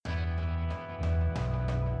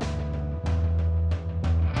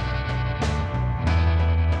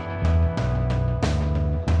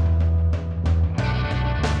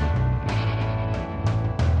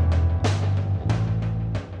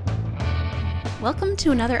Welcome to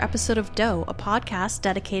another episode of Doe, a podcast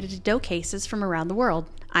dedicated to Doe cases from around the world.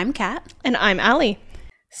 I'm Kat. And I'm Allie.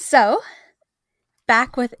 So,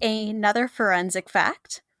 back with another forensic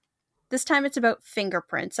fact. This time it's about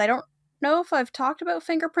fingerprints. I don't know if I've talked about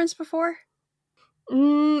fingerprints before.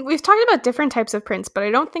 We've talked about different types of prints, but I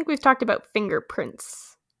don't think we've talked about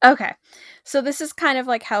fingerprints. Okay, so this is kind of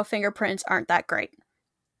like how fingerprints aren't that great.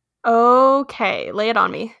 Okay, lay it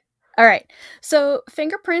on me. All right, so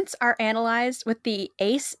fingerprints are analyzed with the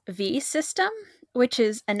ACE-V system, which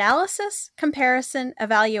is analysis, comparison,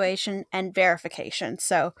 evaluation, and verification.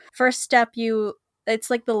 So first step, it's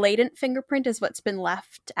like the latent fingerprint is what's been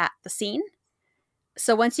left at the scene.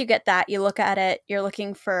 So once you get that, you look at it, you're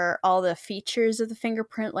looking for all the features of the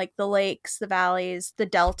fingerprint, like the lakes, the valleys, the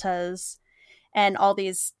deltas, and all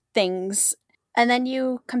these things. And then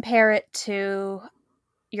you compare it to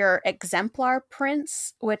your exemplar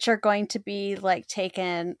prints, which are going to be like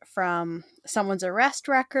taken from someone's arrest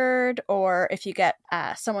record, or if you get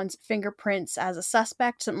someone's fingerprints as a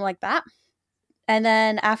suspect, something like that. And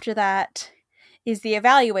then after that is the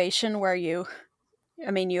evaluation, where you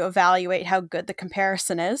evaluate how good the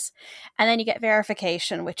comparison is. And then you get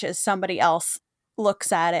verification, which is somebody else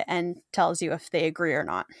looks at it and tells you if they agree or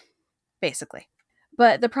not, basically.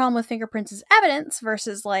 But the problem with fingerprints as evidence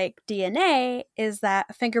versus like DNA is that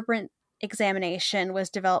a fingerprint examination was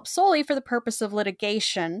developed solely for the purpose of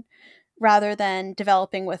litigation rather than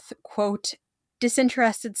developing with, quote,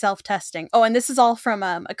 disinterested self-testing. Oh, and this is all from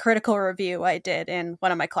a critical review I did in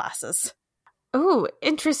one of my classes. Oh,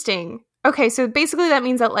 interesting. Okay, so basically that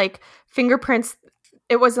means that like fingerprints,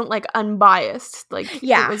 it wasn't like unbiased. Like,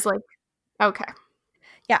 yeah. It was like, okay.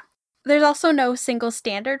 There's also no single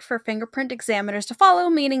standard for fingerprint examiners to follow,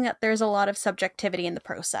 meaning that there's a lot of subjectivity in the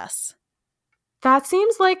process. That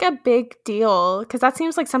seems like a big deal, because that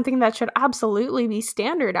seems like something that should absolutely be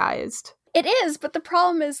standardized. It is, but the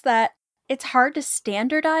problem is that it's hard to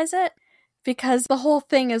standardize it, because the whole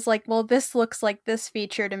thing is like, well, this looks like this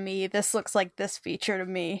feature to me, this looks like this feature to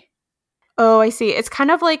me. Oh, I see. It's kind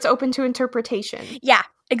of like it's open to interpretation. Yeah,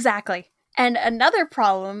 exactly. And another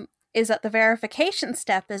problem is that the verification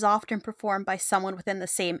step is often performed by someone within the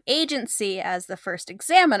same agency as the first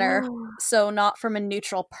examiner, so not from a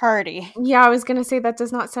neutral party. Yeah, I was going to say that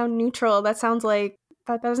does not sound neutral. That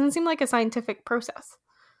doesn't seem like a scientific process.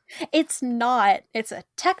 It's not. It's a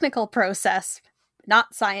technical process,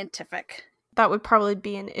 not scientific. That would probably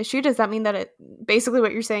be an issue. Does that mean that basically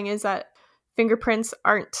what you're saying is that fingerprints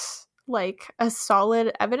aren't like a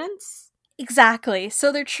solid evidence? Exactly.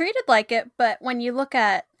 So they're treated like it, but when you look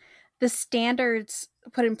at the standards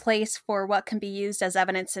put in place for what can be used as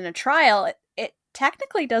evidence in a trial, it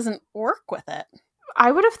technically doesn't work with it.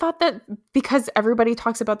 I would have thought that because everybody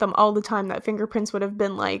talks about them all the time, that fingerprints would have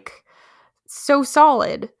been like so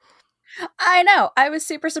solid. I know. I was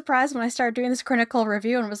super surprised when I started doing this critical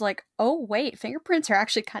review and was like, oh wait, fingerprints are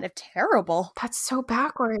actually kind of terrible. That's so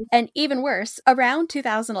backwards. And even worse, around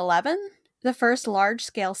 2011, the first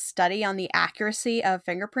large-scale study on the accuracy of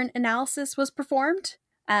fingerprint analysis was performed.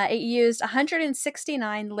 It used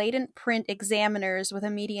 169 latent print examiners with a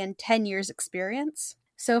median 10 years experience.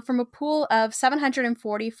 So from a pool of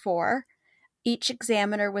 744, each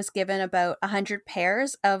examiner was given about 100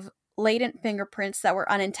 pairs of latent fingerprints that were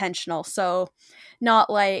unintentional. So not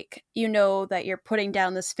like, that you're putting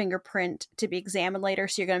down this fingerprint to be examined later,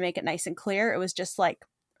 so you're going to make it nice and clear. It was just like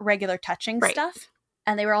regular touching stuff.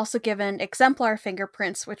 And they were also given exemplar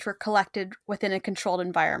fingerprints, which were collected within a controlled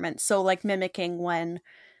environment. So like mimicking when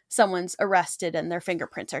someone's arrested and their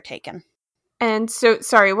fingerprints are taken. And so,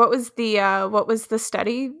 sorry, what was the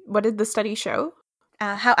study? What did the study show?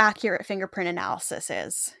 How accurate fingerprint analysis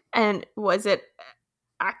is. And was it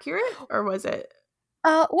accurate, or was it?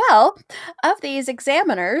 Well, of these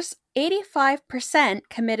examiners, 85%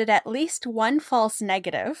 committed at least one false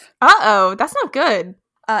negative. Uh-oh, that's not good.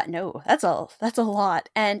 No, that's a lot.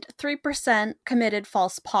 And 3% committed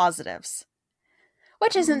false positives.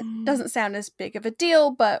 Which doesn't sound as big of a deal,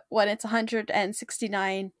 but when it's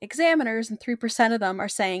 169 examiners and 3% of them are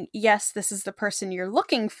saying, yes, this is the person you're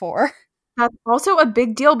looking for. That's also a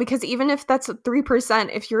big deal, because even if that's 3%,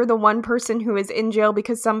 if you're the one person who is in jail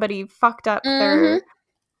because somebody fucked up their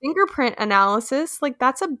fingerprint analysis, like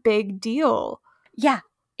that's a big deal. Yeah,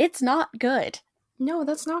 it's not good. No,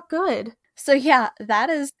 that's not good. So yeah, that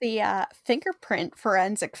is the fingerprint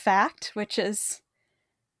forensic fact, which is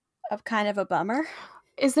kind of a bummer.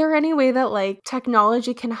 Is there any way that like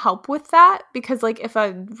technology can help with that? Because like if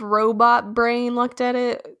a robot brain looked at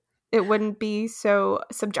it, it wouldn't be so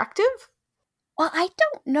subjective? Well, I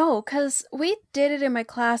don't know, because we did it in my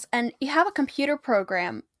class, and you have a computer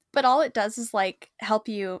program, but all it does is like help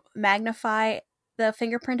you magnify the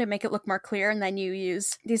fingerprint and make it look more clear, and then you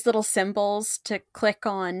use these little symbols to click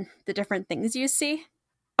on the different things you see.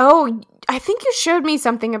 Oh, I think you showed me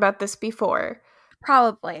something about this before.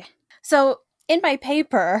 Probably. So in my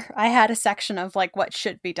paper, I had a section of like what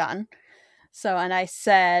should be done. So, and I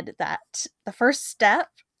said that the first step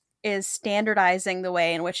is standardizing the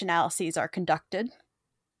way in which analyses are conducted,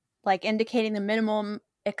 like indicating the minimum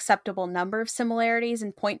acceptable number of similarities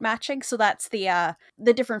and point matching. So that's the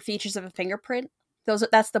different features of a fingerprint.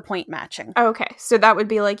 That's the point matching. Okay, so that would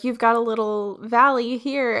be like you've got a little valley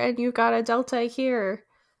here and you've got a delta here,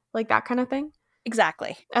 like that kind of thing.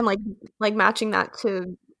 Exactly. And like matching that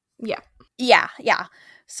to Yeah.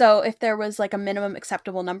 So if there was like a minimum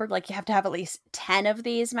acceptable number, like you have to have at least 10 of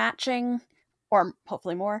these matching, or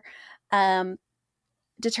hopefully more.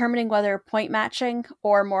 Determining whether point matching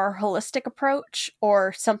or more holistic approach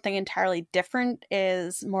or something entirely different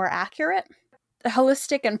is more accurate. The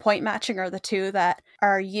holistic and point matching are the two that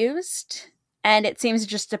are used, and it seems to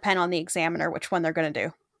just depend on the examiner which one they're going to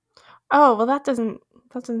do. Oh, well, that doesn't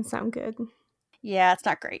sound good. Yeah, it's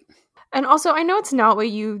not great. And also, I know it's not what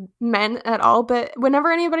you meant at all, but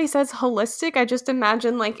whenever anybody says holistic, I just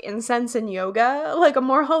imagine like incense and yoga, like a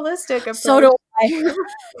more holistic approach. So do I.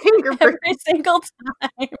 Fingerprint. Every single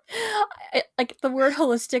time. Like the word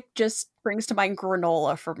holistic just brings to mind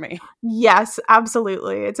granola for me. Yes,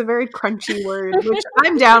 absolutely. It's a very crunchy word, which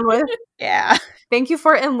I'm down with. Yeah. Thank you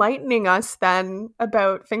for enlightening us then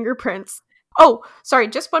about fingerprints. Oh, sorry,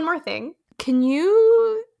 just one more thing. Can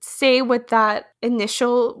you say what the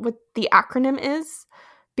acronym is?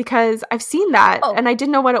 Because I've seen that and I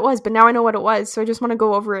didn't know what it was, but now I know what it was, so I just want to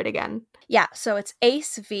go over it again. Yeah, so it's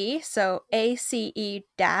ACE-V, so ACE-V.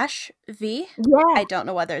 Yeah. I don't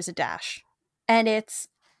know why there's a dash. And it's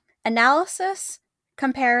analysis,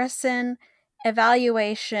 comparison,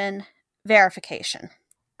 evaluation, verification.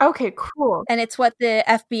 Okay, cool. And it's what the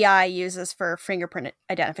FBI uses for fingerprint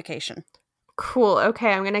identification. Cool.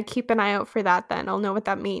 Okay, I'm going to keep an eye out for that then. I'll know what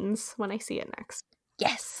that means when I see it next.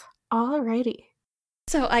 Yes. Alrighty.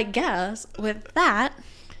 So I guess with that,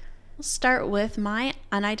 we'll start with my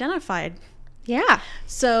unidentified. Yeah.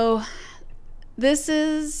 So this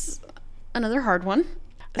is another hard one.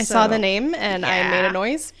 I saw the name and I made a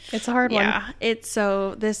noise. It's a hard one. Yeah.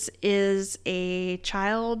 This is a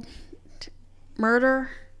child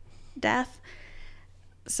murder death.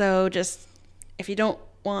 So just if you don't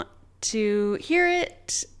want to hear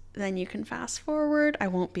it, then you can fast forward. I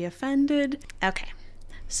won't be offended. Okay.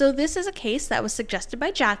 So this is a case that was suggested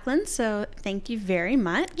by Jacqueline, so thank you very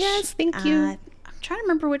much. Yes, thank you. I'm trying to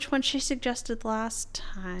remember which one she suggested last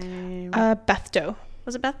time. Beth Doe.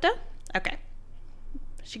 Was it Beth Doe? Okay.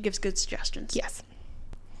 She gives good suggestions. Yes.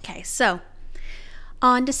 Okay, so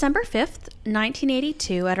on December 5th,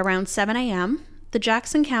 1982, at around 7 a.m., the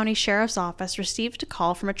Jackson County Sheriff's Office received a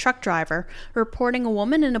call from a truck driver reporting a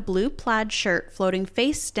woman in a blue plaid shirt floating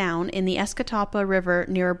face down in the Escatawpa River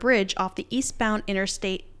near a bridge off the eastbound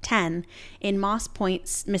Interstate 10 in Moss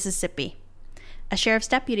Point, Mississippi. A sheriff's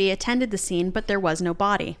deputy attended the scene, but there was no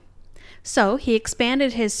body. So he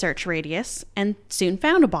expanded his search radius and soon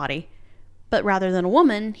found a body. But rather than a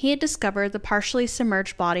woman, he had discovered the partially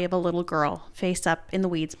submerged body of a little girl, face up in the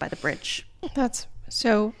weeds by the bridge. That's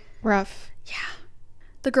so rough. Yeah.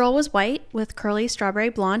 The girl was white with curly strawberry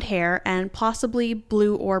blonde hair and possibly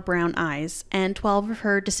blue or brown eyes, and 12 of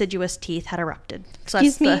her deciduous teeth had erupted. So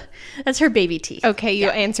that's her baby teeth. Okay, you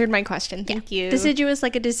answered my question. Thank you. Deciduous,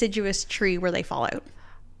 like a deciduous tree where they fall out.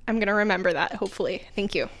 I'm going to remember that, hopefully.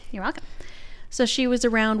 Thank you. You're welcome. So she was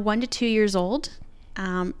around 1 to 2 years old,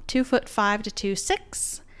 2'5" to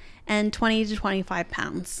 2'6", and 20 to 25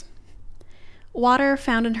 pounds. Water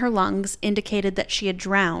found in her lungs indicated that she had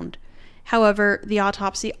drowned. However, the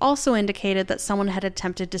autopsy also indicated that someone had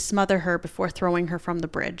attempted to smother her before throwing her from the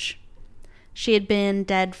bridge. She had been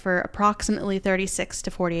dead for approximately 36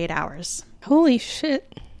 to 48 hours. Holy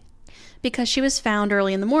shit. Because she was found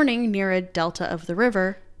early in the morning near a delta of the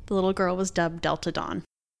river, the little girl was dubbed Delta Dawn.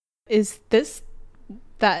 Is this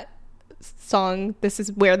that song? This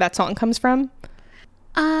is where that song comes from?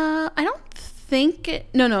 I don't think it...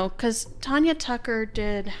 No, because Tanya Tucker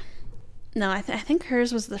did... No, I think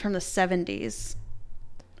hers was from the 70s.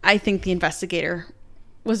 I think the investigator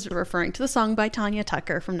was referring to the song by Tanya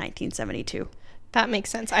Tucker from 1972. That makes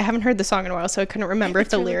sense. I haven't heard the song in a while, so I couldn't remember if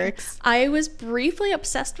the really lyrics... Good. I was briefly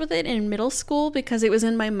obsessed with it in middle school because it was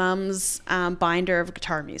in my mom's binder of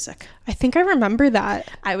guitar music. I think I remember that.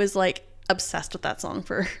 I was like obsessed with that song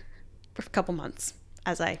for a couple months,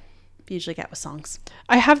 as I usually get with songs.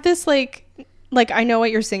 I have this like I know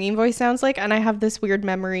what your singing voice sounds like, and I have this weird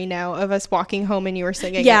memory now of us walking home and you were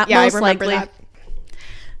singing. Yeah, I most remember likely. that.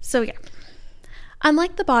 So yeah.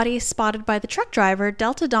 Unlike the body spotted by the truck driver,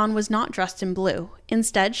 Delta Dawn was not dressed in blue.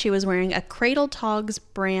 Instead, she was wearing a Cradle Togs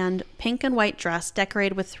brand pink and white dress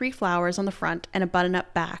decorated with 3 flowers on the front and a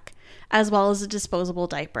button-up back, as well as a disposable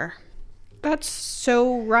diaper. That's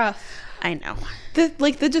so rough. I know.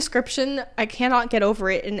 The description, I cannot get over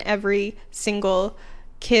it in every single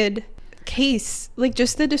kid case. Like,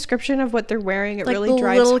 just the description of what they're wearing, it really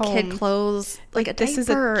drives home. Like the little kid clothes, like a this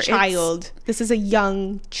diaper. Is a child. This is a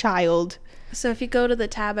young child. So if you go to the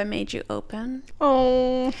tab I made you open.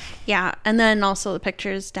 Oh. Yeah, and then also the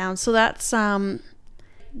pictures down. So that's,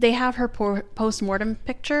 they have her post-mortem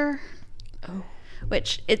picture. Oh.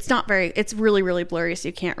 Which it's really, really blurry, so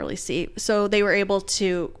you can't really see. So they were able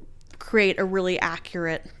to create a really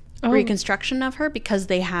accurate reconstruction of her because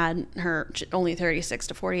they had her only 36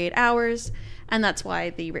 to 48 hours, and that's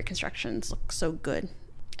why the reconstructions look so good.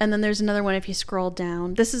 And then there's another one if you scroll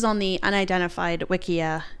down. This is on the unidentified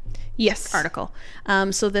Wikia article.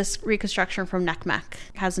 So this reconstruction from NCMEC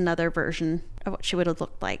has another version of what she would have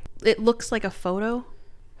looked like. It looks like a photo.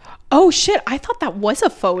 Oh, shit. I thought that was a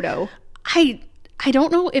photo. I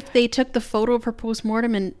don't know if they took the photo of her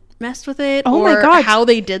postmortem and messed with it my God. How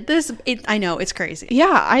they did this. I know, it's crazy.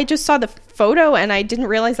 Yeah, I just saw the photo and I didn't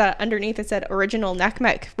realize that underneath it said original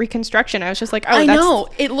NCMEC reconstruction. I was just like, oh, I know.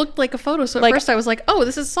 It looked like a photo. So at first I was like, oh,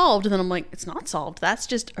 this is solved. And then I'm like, it's not solved. That's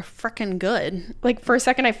just a frickin' good. Like, for a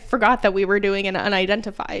second, I forgot that we were doing an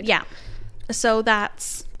unidentified. Yeah. So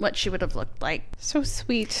that's what she would have looked like. So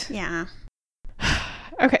sweet. Yeah.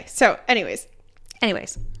 Okay, so anyways.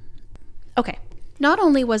 Okay. Not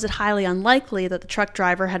only was it highly unlikely that the truck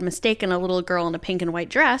driver had mistaken a little girl in a pink and white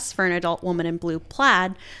dress for an adult woman in blue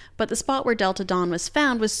plaid, but the spot where Delta Dawn was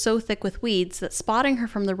found was so thick with weeds that spotting her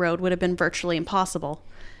from the road would have been virtually impossible.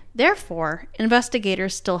 Therefore,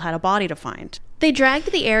 investigators still had a body to find. They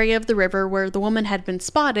dragged the area of the river where the woman had been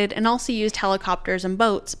spotted and also used helicopters and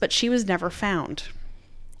boats, but she was never found.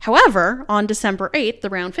 However, on December 8th,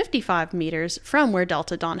 around 55 meters from where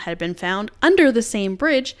Delta Dawn had been found, under the same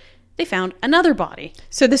bridge, they found another body.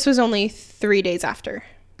 So this was only 3 days after?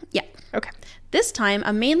 Yeah. Okay. This time,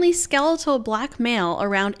 a mainly skeletal black male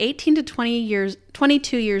around 18 to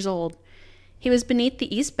 22 years old. He was beneath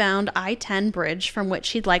the eastbound I-10 bridge from which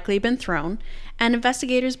he'd likely been thrown, and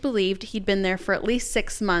investigators believed he'd been there for at least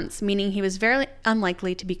 6 months, meaning he was very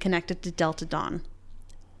unlikely to be connected to Delta Dawn.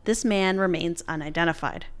 This man remains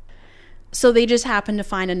unidentified. So they just happened to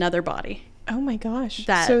find another body. Oh my gosh.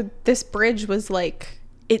 So this bridge was like...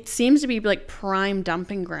 It seems to be like prime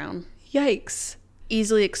dumping ground. Yikes.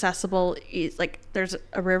 Easily accessible. Like there's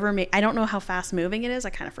a river. I don't know how fast moving it is.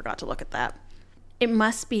 I kind of forgot to look at that. It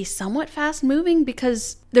must be somewhat fast moving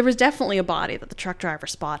because there was definitely a body that the truck driver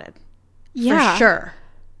spotted. Yeah. For sure.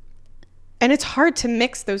 And it's hard to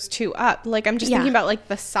mix those two up. Like, I'm just thinking about, like,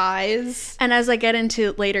 the size. And as I get into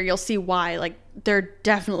it later, you'll see why. Like, there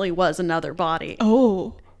definitely was another body.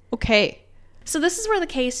 Oh, okay. So this is where the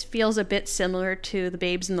case feels a bit similar to the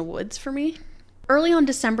Babes in the Woods for me. Early on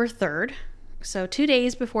December 3rd, so 2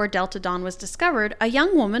 days before Delta Dawn was discovered, a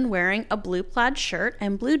young woman wearing a blue plaid shirt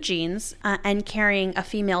and blue jeans and carrying a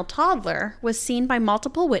female toddler was seen by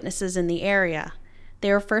multiple witnesses in the area.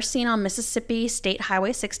 They were first seen on Mississippi State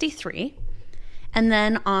Highway 63, and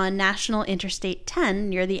then on National Interstate 10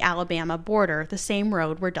 near the Alabama border, the same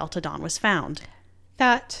road where Delta Dawn was found.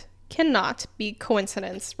 That cannot be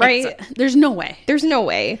coincidence, right? There's no way. There's no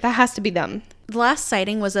way. That has to be them. The last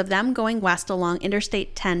sighting was of them going west along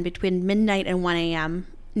Interstate 10 between midnight and 1 a.m.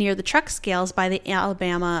 near the truck scales by the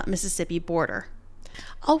Alabama-Mississippi border.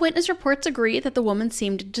 All witness reports agree that the woman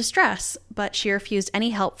seemed in distress, but she refused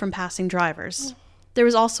any help from passing drivers. There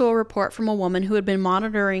was also a report from a woman who had been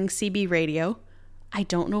monitoring CB radio. I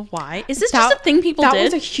don't know why. Is this just a thing people did? That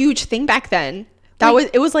was a huge thing back then.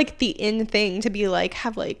 It was like the in thing to be like,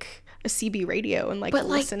 have like a CB radio and like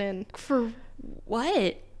listen in. For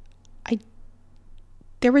what?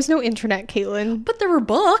 There was no internet, Caitlin. But there were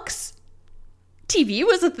books. TV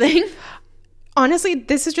was a thing. Honestly,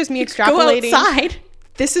 this is just me extrapolating. Go outside.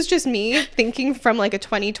 This is just me thinking from like a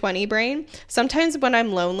 2020 brain. Sometimes when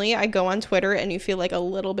I'm lonely, I go on Twitter and you feel like a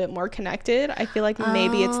little bit more connected. I feel like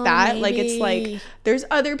maybe it's that. Maybe. Like it's like there's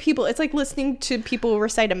other people. It's like listening to people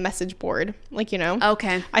recite a message board. Like, you know?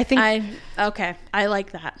 Okay. I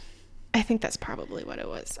like that. I think that's probably what it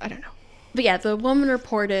was. I don't know. But yeah, the woman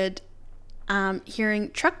reported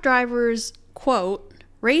hearing truck drivers, quote,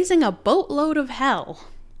 raising a boatload of hell,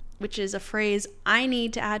 which is a phrase I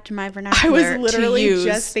need to add to my vernacular. I was literally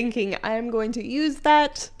just thinking I'm going to use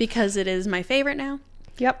that. Because it is my favorite now.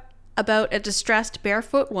 Yep. About a distressed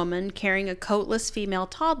barefoot woman carrying a coatless female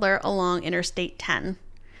toddler along Interstate 10.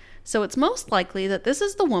 So it's most likely that this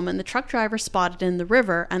is the woman the truck driver spotted in the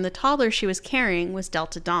river, and the toddler she was carrying was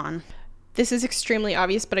Delta Dawn. This is extremely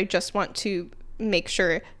obvious, but I just want to make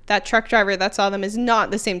sure that truck driver that saw them is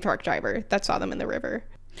not the same truck driver that saw them in the river.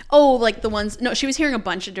 Oh, like the ones... No, she was hearing a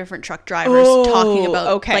bunch of different truck drivers talking about...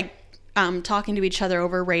 Okay. Like, talking to each other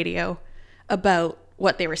over radio about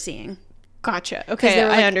what they were seeing. Gotcha. Okay,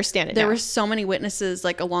 I understand it There now. were so many witnesses,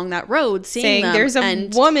 like, along that road seeing saying them. There's a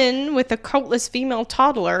woman with a coatless female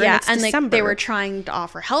toddler. Yeah, and it's December. they were trying to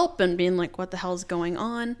offer help and being like, what the hell's going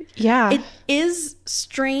on? Yeah. It is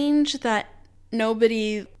strange that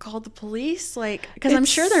nobody called the police, like, because I'm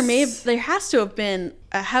sure there has to have been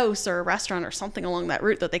a house or a restaurant or something along that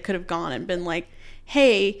route that they could have gone and been like,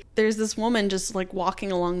 hey, there's this woman just like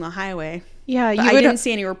walking along the highway. Yeah, I didn't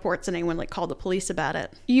see any reports that anyone like called the police about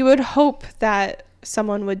it. You would hope that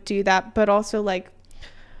someone would do that, but also like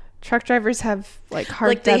truck drivers have like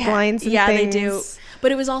hard deadlines and yeah, things. They do.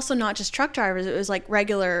 But it was also not just truck drivers, it was like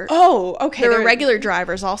regular... Oh, okay. There were regular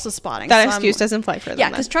drivers also spotting. That excuse doesn't fly for them. Yeah,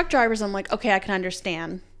 because truck drivers, I'm like, okay, I can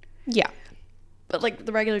understand. Yeah. But like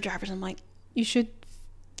the regular drivers, I'm like... You should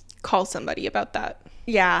call somebody about that.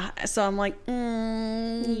 Yeah, so I'm like,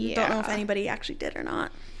 don't know if anybody actually did or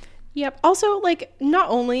not. Yep. Also, like, not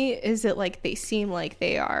only is it like they seem like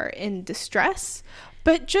they are in distress,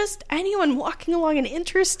 but just anyone walking along an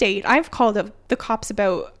interstate. I've called up the cops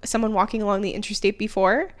about someone walking along the interstate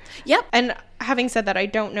before. Yep. And having said that, I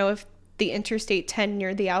don't know if the Interstate 10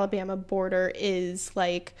 near the Alabama border is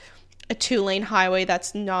like a 2-lane highway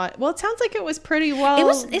that's not... Well, it sounds like it was pretty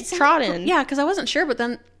well trodden. Yeah, because I wasn't sure, but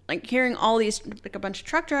then like hearing all these, like a bunch of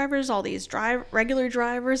truck drivers, all these regular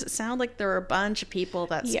drivers, it sounded like there were a bunch of people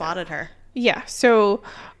that spotted her. Yeah, so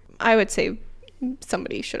I would say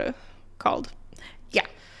somebody should have called. Yeah.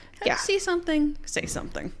 You see something, say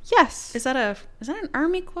something. Yes. Is that an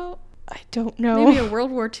army quote? I don't know. Maybe a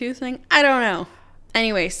World War II thing? I don't know.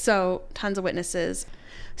 Anyway, so tons of witnesses.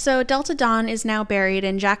 So Delta Dawn is now buried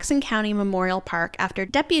in Jackson County Memorial Park after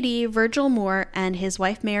Deputy Virgil Moore and his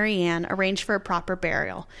wife Mary Ann arranged for a proper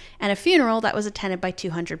burial and a funeral that was attended by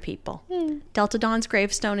 200 people. Delta Dawn's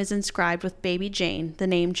gravestone is inscribed with Baby Jane, the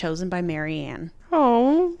name chosen by Mary Ann.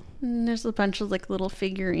 Oh. And there's a bunch of like little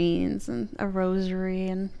figurines and a rosary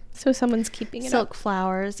and so someone's keeping it silk up.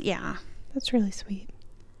 Flowers. Yeah. That's really sweet.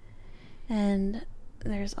 And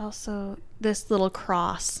there's also this little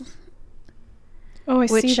cross. Oh, I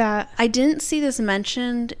see that. I didn't see this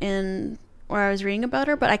mentioned in where I was reading about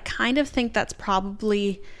her, but I kind of think that's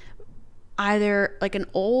probably either like an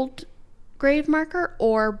old grave marker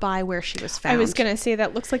or by where she was found. I was going to say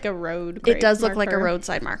that looks like a road grave It does look marker. like a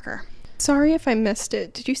roadside marker. Sorry if I missed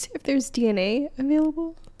it. Did you see if there's DNA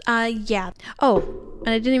available? Yeah. Oh, and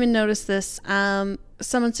I didn't even notice this.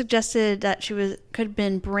 Someone suggested that she could have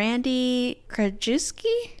been Brandy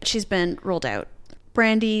Krajewski. She's been ruled out.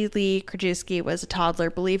 Brandy Lee Krajewski was a toddler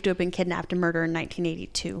believed to have been kidnapped and murdered in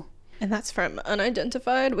 1982. And that's from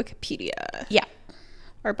Unidentified Wikipedia. Yeah.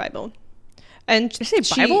 Our Bible. And Did you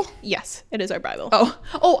say Bible? Yes, it is our Bible.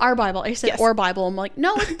 Oh, our Bible. I said Yes. Or Bible. I'm like,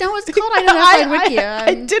 no, it's called Identified Wiki.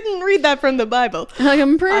 I didn't read that from the Bible. Like,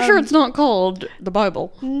 I'm pretty sure it's not called the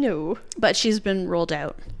Bible. No. But she's been ruled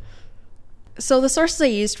out. So the sources I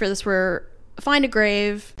used for this were Find a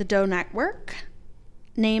Grave, the Doe Network,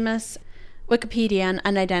 NamUs, Wikipedia, and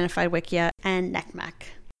Unidentified Wikia, and NCMEC.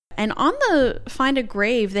 And on the Find a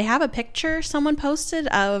Grave, they have a picture someone posted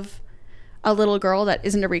of a little girl that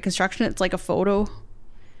isn't a reconstruction. It's like a photo.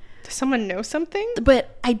 Does someone know something?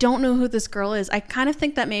 But I don't know who this girl is. I kind of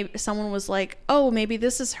think that maybe someone was like, oh, maybe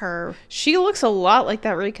this is her. She looks a lot like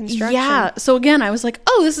that reconstruction. Yeah. So again, I was like,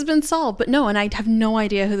 oh, this has been solved. But no, and I have no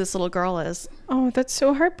idea who this little girl is. Oh, that's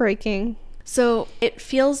so heartbreaking. So it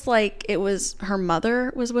feels like it was her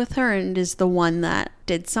mother was with her and is the one that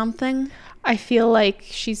did something. I feel like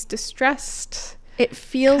she's distressed. It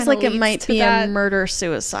feels Kinda like it leads might to be that. a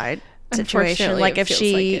murder-suicide situation. Unfortunately, Like it if feels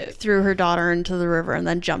she like it. threw her daughter into the river and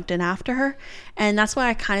then jumped in after her. And that's why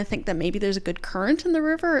I kind of think that maybe there's a good current in the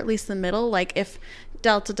river, or at least the middle. Like if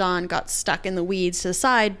Delta Dawn got stuck in the weeds to the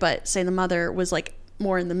side, but say the mother was like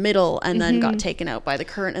more in the middle and then got taken out by the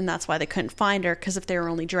current, and that's why they couldn't find her, because if they were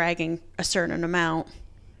only dragging a certain amount,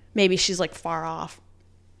 maybe she's like far off.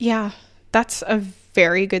 Yeah, that's a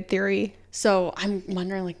very good theory. So I'm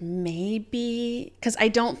wondering, like, maybe, because I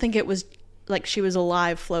don't think it was like she was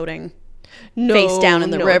alive floating face down in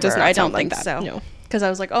the river. It does not I don't sound like think that. so. No. Because I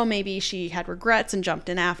was like, oh, maybe she had regrets and jumped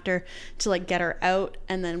in after to like get her out,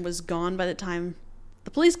 and then was gone by the time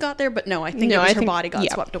the police got there. But no, I think her body got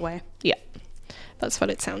swept away. Yeah, that's what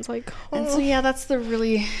it sounds like. And so yeah, that's the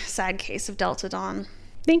really sad case of Delta Dawn.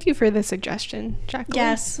 Thank you for the suggestion, Jacqueline.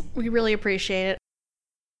 Yes, we really appreciate it.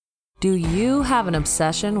 Do you have an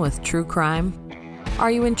obsession with true crime? Are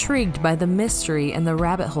you intrigued by the mystery and the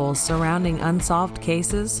rabbit holes surrounding unsolved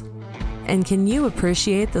cases? And can you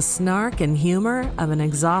appreciate the snark and humor of an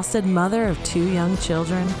exhausted mother of 2 young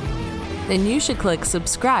children? Then you should click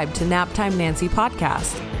subscribe to Naptime Nancy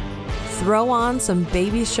podcast. Throw on some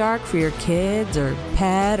Baby Shark for your kids or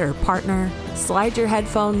pet or partner. Slide your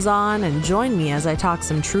headphones on and join me as I talk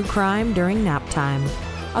some true crime during nap time.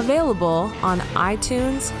 Available on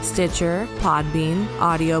iTunes, Stitcher, Podbean,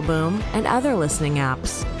 Audio Boom, and other listening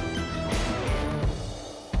apps.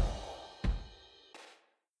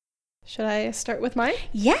 Should I start with mine?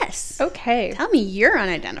 Yes. Okay. Tell me you're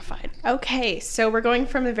unidentified. Okay, so we're going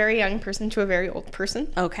from a very young person to a very old person.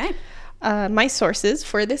 Okay. My sources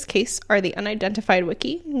for this case are the Unidentified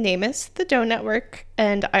Wiki, NamUs, the Doe Network,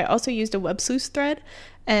 and I also used a WebSleuth thread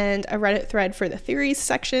and a Reddit thread for the theories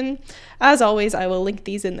section. As always, I will link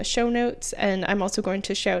these in the show notes, and I'm also going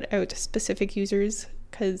to shout out specific users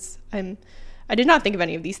because I did not think of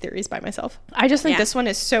any of these theories by myself. I just think this one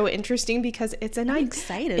is so interesting because it's I'm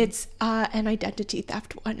excited. It's an identity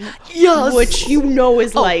theft one. Yes. Which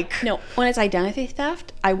is like... No, when it's identity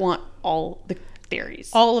theft, I want all the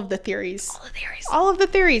theories. All of the theories. All of the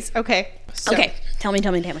theories. Okay. So Okay. Tell me.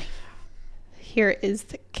 Here is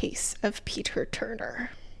the case of Peter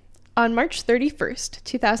Turner. On March 31st,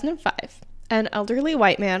 2005, an elderly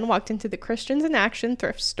white man walked into the Christians in Action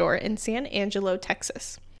thrift store in San Angelo,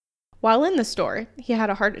 Texas. While in the store, he had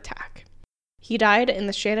a heart attack. He died in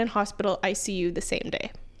the Shannon Hospital ICU the same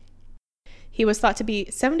day. He was thought to be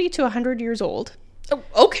 70 to 100 years old. Oh,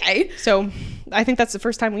 okay. So I think that's the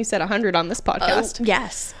first time we said 100 on this podcast. Oh,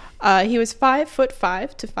 yes. He was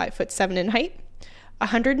 5'5" to 5'7" in height,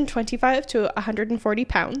 125 to 140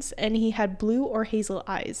 pounds, and he had blue or hazel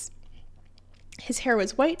eyes. His hair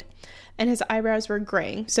was white, and his eyebrows were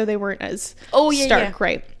graying, so they weren't as stark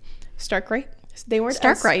white. Stark white? They weren't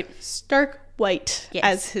stark white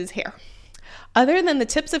as his hair. Other than the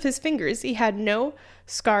tips of his fingers, he had no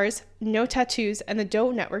scars, no tattoos, and the Doe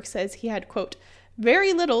Network says he had, quote,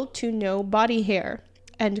 very little to no body hair,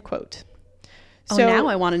 end quote. So now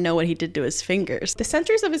I want to know what he did to his fingers. The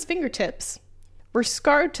centers of his fingertips were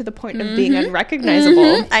scarred to the point of being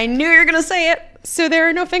unrecognizable. I knew you were going to say it. So there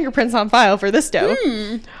are no fingerprints on file for this Doe.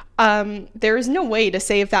 There is no way to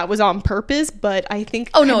say if that was on purpose, but I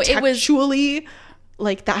think contextually,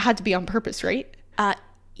 like, that had to be on purpose, right?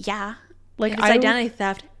 Yeah. Like, if it's identity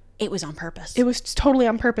theft, it was on purpose. It was totally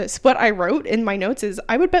on purpose. What I wrote in my notes is,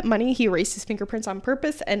 I would bet money he erased his fingerprints on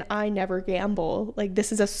purpose, and I never gamble. Like,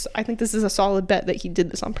 I think this is a solid bet that he did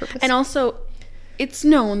this on purpose. And also, it's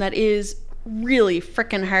known that it is really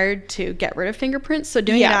freaking hard to get rid of fingerprints, so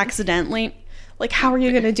doing it accidentally... Like, how are you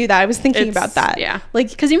going to do that? I was thinking about that. Yeah. Like,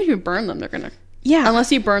 because even if you burn them, they're going to... Yeah.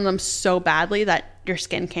 Unless you burn them so badly that your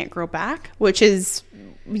skin can't grow back. Which is...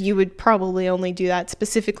 You would probably only do that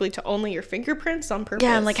specifically to only your fingerprints on purpose.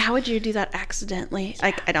 Yeah, I'm like, how would you do that accidentally?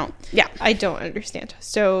 Yeah. I don't... Yeah, I don't understand.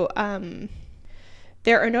 So,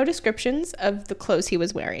 there are no descriptions of the clothes he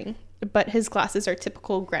was wearing, but his glasses are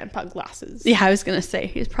typical grandpa glasses. Yeah, I was going to say,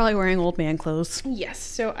 he's probably wearing old man clothes. Yes,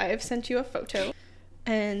 so I have sent you a photo.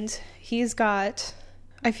 And he's got,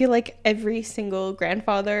 I feel like every single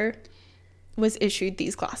grandfather was issued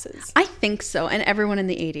these glasses. I think so. And everyone in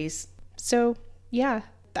the 80s. So, yeah.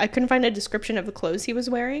 I couldn't find a description of the clothes he was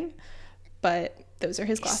wearing, but those are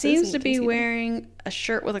his glasses. He seems to be wearing a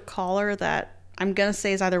shirt with a collar that I'm going to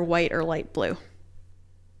say is either white or light blue.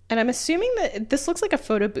 And I'm assuming that this looks like a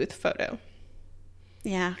photo booth photo.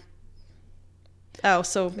 Yeah. Oh,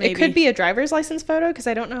 so maybe. It could be a driver's license photo because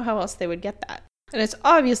I don't know how else they would get that. And it's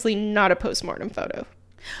obviously not a postmortem photo.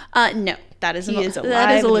 No, that is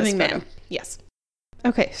a living man. Yes.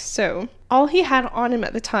 Okay, so all he had on him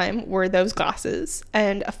at the time were those glasses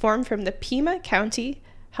and a form from the Pima County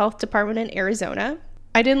Health Department in Arizona.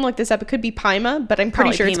 I didn't look this up. It could be Pima, but I'm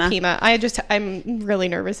pretty sure it's Pima. I'm really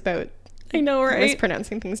nervous about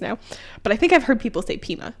mispronouncing things now. But I think I've heard people say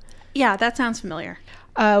Pima. Yeah, that sounds familiar.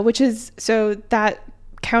 Which is, so that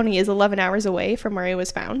county is 11 hours away from where he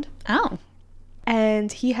was found. Oh.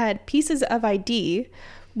 And he had pieces of ID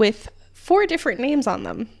with 4 different names on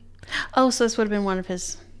them. Oh, so this would have been one of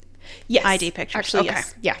his ID pictures. Actually,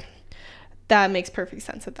 yes. Yeah. That makes perfect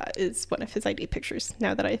sense that is one of his ID pictures,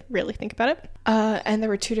 now that I really think about it. And there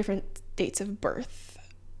were 2 different dates of birth.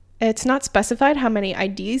 It's not specified how many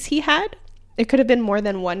IDs he had. It could have been more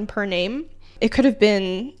than 1 per name. It could have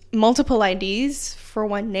been multiple IDs for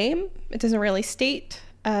 1 name. It doesn't really state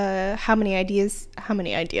how many IDs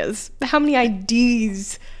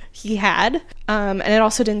he had. And it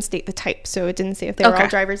also didn't state the type, so it didn't say if they were all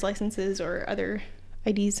driver's licenses or other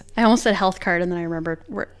IDs. I almost said health card, and then I remembered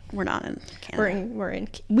we're not in Canada.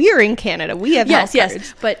 We're in Canada. We have health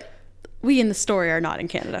cards. But we in the story are not in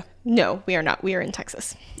Canada. No, we are not. We are in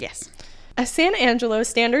Texas. Yes. A San Angelo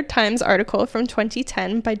Standard Times article from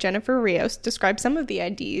 2010 by Jennifer Rios describes some of the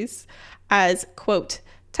IDs as, quote,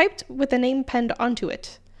 typed with a name penned onto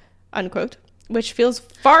it, unquote, which feels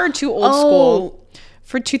far too old school.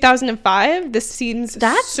 For 2005, this seems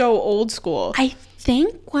so old school. I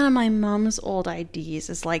think one of my mom's old IDs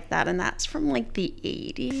is like that, and that's from like the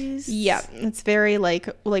 80s. Yeah, it's very like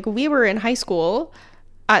we were in high school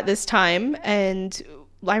at this time, and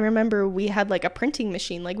I remember we had like a printing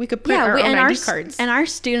machine. Like we could print our own ID cards. And our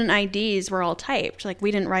student IDs were all typed. Like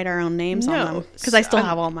we didn't write our own names on them. Because I still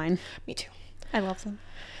have all mine. Me too. I love them.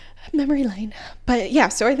 Memory lane. But yeah,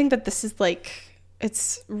 so I think that this is like,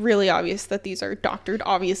 it's really obvious that these are doctored,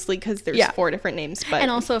 obviously, because there's 4 different names. But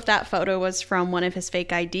and also if that photo was from one of his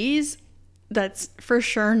fake IDs, that's for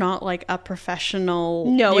sure not like a professional.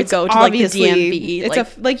 No, it's go to like the DMV.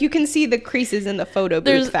 It's like you can see the creases in the photo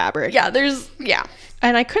booth fabric. Yeah.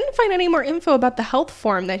 And I couldn't find any more info about the health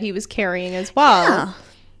form that he was carrying as well. Yeah.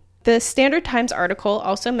 The Standard Times article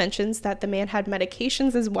also mentions that the man had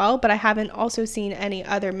medications as well, but I haven't also seen any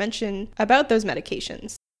other mention about those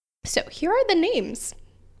medications. So here are the names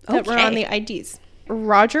that were on the IDs.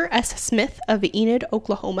 Roger S. Smith of Enid,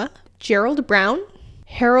 Oklahoma, Gerald Brown,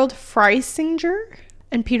 Harold Freisinger,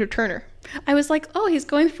 and Peter Turner. I was like, oh, he's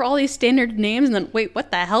going for all these standard names, and then, wait, what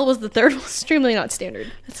the hell was the third one? Extremely not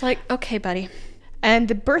standard. It's like, okay, buddy. And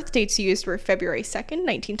the birth dates used were February 2nd,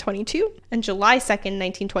 1922, and July 2nd,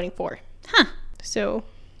 1924. Huh. So,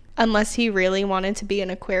 unless he really wanted to be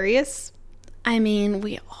an Aquarius. I mean,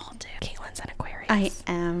 we all do. Caitlin's an Aquarius. I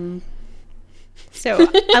am. So,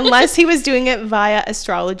 unless he was doing it via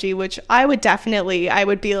astrology, which I would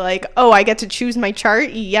be like, oh, I get to choose my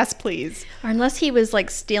chart? Yes, please. Or unless he was,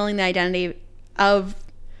 like, stealing the identity of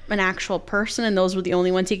an actual person, and those were the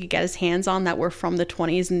only ones he could get his hands on that were from the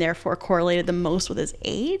 20s and therefore correlated the most with his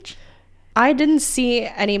age. I didn't see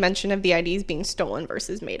any mention of the IDs being stolen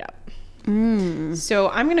versus made up. So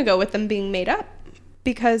I'm going to go with them being made up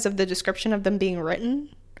because of the description of them being written.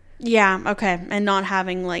 Yeah, okay. And not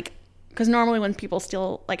having like, because normally when people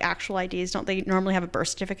steal like actual IDs, don't they normally have a birth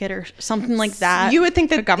certificate or something like that? You would think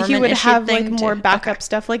that he would have like more backup Okay.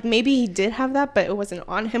 stuff. Like maybe he did have that, but it wasn't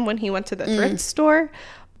on him when he went to the thrift store.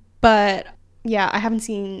 But yeah, I haven't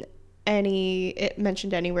seen it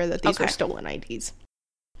mentioned anywhere that these were stolen IDs.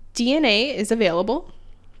 DNA is available,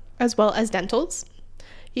 as well as dentals.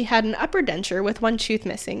 He had an upper denture with 1 tooth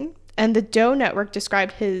missing, and the Doe Network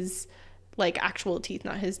described his like actual teeth,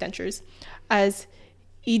 not his dentures, as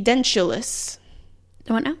edentulous.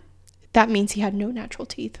 What now? That means he had no natural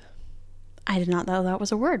teeth. I did not know that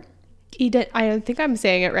was a word. I think I'm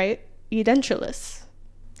saying it right. Edentulous.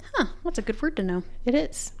 Huh, that's a good word to know. It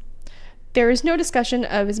is. There is no discussion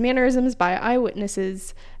of his mannerisms by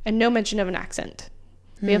eyewitnesses and no mention of an accent.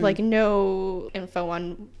 We have like no info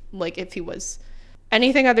on like if he was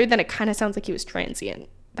anything other than it kind of sounds like he was transient.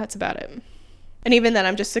 That's about it. And even then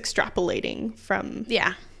I'm just extrapolating from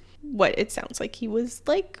what it sounds like he was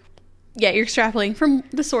like. Yeah, you're extrapolating from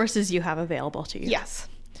the sources you have available to you. Yes.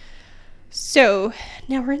 So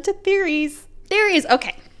now we're into theories. Theories,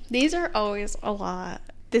 okay. These are always a lot.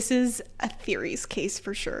 This is a theories case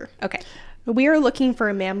for sure. Okay. We are looking for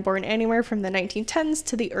a man born anywhere from the 1910s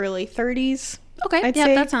to the early 30s. Okay, I'd yeah,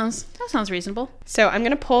 say. that sounds reasonable. So I'm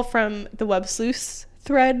going to pull from the Web Sleuth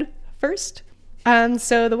thread first.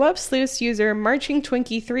 So the Web Sleuth user Marching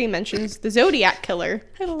Twinkie 3 mentions the Zodiac Killer.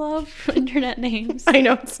 I love internet names. I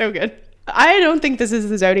know, it's so good. I don't think this is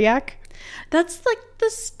the Zodiac. That's like the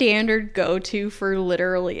standard go-to for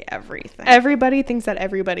literally everything. Everybody thinks that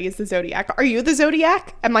everybody is the Zodiac. Are you the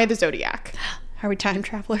Zodiac? Am I the Zodiac? Are we time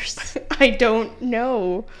travelers? I don't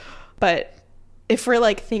know. But if we're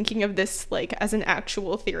like thinking of this like as an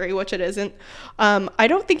actual theory, which it isn't, I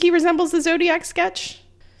don't think he resembles the Zodiac sketch.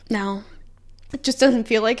 No. It just doesn't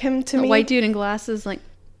feel like him to me. A white dude in glasses, like,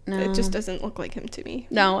 no. It just doesn't look like him to me.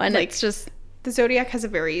 No, and like, it's just... The Zodiac has a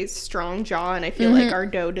very strong jaw, and I feel like our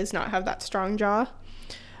Doe does not have that strong jaw.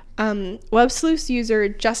 Web Sleuth user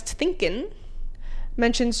Just Thinkin'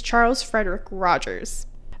 mentions Charles Frederick Rogers,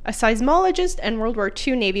 a seismologist and World War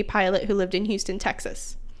II Navy pilot who lived in Houston,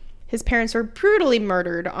 Texas. His parents were brutally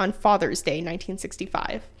murdered on Father's Day,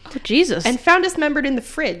 1965. Oh, Jesus. And found dismembered in the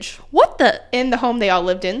fridge. What the? In the home they all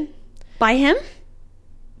lived in. By him?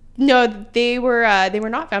 No, they were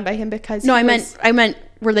not found by him because I meant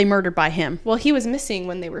were they murdered by him? Well, he was missing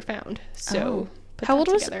when they were found. So how old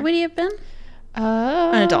would he have been?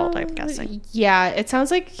 An adult, I'm guessing. Yeah, it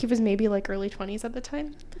sounds like he was maybe like early 20s at the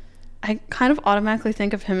time. I kind of automatically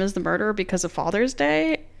think of him as the murderer because of Father's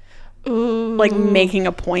Day. Ooh. like making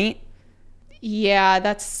a point.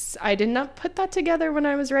 Yeah, I did not put that together when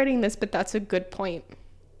I was writing this, but that's a good point.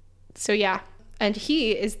 So yeah, and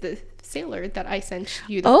he is the sailor that I sent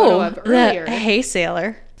you the photo of earlier. The Hay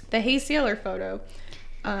Sailor. The Hay Sailor photo.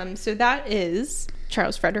 So that is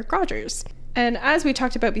Charles Frederick Rogers. And as we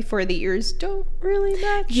talked about before, the ears don't really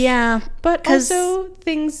match. Yeah, But also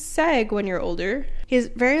things sag when you're older. he has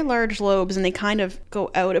very large lobes, and they kind of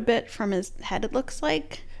go out a bit from his head, it looks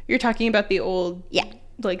like. You're talking about the old, Yeah.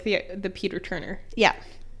 like the Peter Turner. Yeah.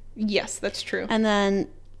 Yes, that's true. And then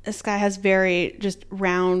this guy has very just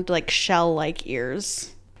round, like shell-like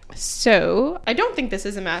ears. So I don't think this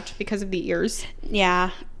is a match because of the ears, Yeah.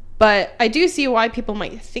 but I do see why people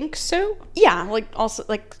might think so. Yeah, like also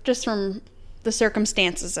like just from the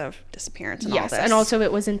circumstances of disappearance and all Yes, this. and also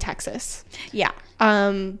it was in Texas. Yeah.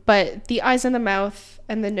 But the eyes and the mouth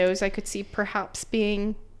and the nose, I could see perhaps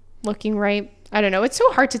looking right. I don't know. It's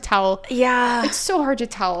so hard to tell. Yeah. It's so hard to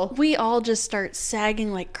tell. We all just start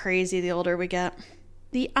sagging like crazy the older we get.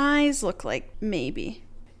 The eyes look like maybe.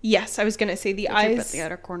 Yes, I was going to say the But eyes. the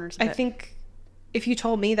outer corners a I bit. think if you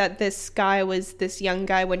told me that this guy was this young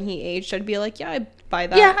guy when he aged, I'd be like, yeah, I'd buy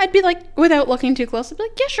that. Yeah, I'd be like, without looking too close, I'd be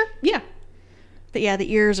like, yeah, sure. Yeah. But yeah,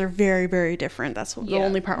 the ears are very, very different. That's the Yeah.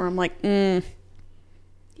 only part where I'm like, Yeah,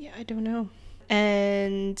 I don't know.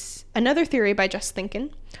 And another theory by Just Thinkin'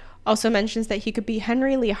 also mentions that he could be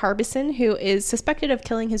Henry Lee Harbison, who is suspected of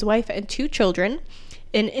killing his wife and 2 children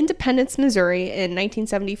in Independence, Missouri in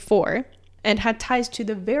 1974, and had ties to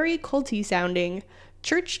the very culty sounding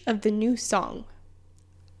Church of the New Song.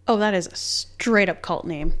 oh, that is a straight up cult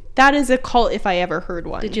name. That is a cult if I ever heard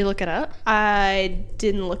one. Did you look it up? I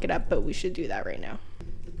didn't look it up, but we should do that right now.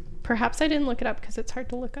 Perhaps I didn't look it up because it's hard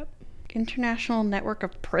to look up. International Network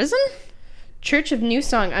of Prison? Church of New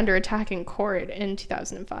Song under attack in court in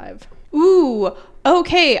 2005. Ooh,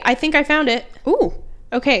 okay, I think I found it. Ooh.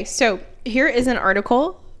 Okay, so here is an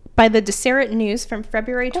article by the Deseret News from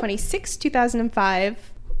February 26,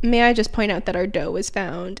 2005. May I just point out that our doe was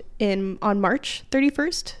found on March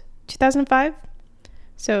 31st, 2005.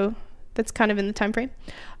 So that's kind of in the time frame.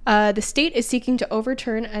 The state is seeking to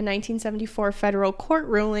overturn a 1974 federal court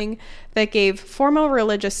ruling that gave formal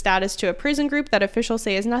religious status to a prison group that officials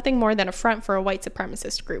say is nothing more than a front for a white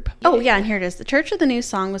supremacist group. Oh, yeah, and here it is. The Church of the New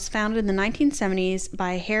Song was founded in the 1970s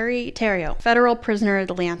by Harry Theriault, federal prisoner at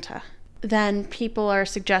Atlanta. Then people are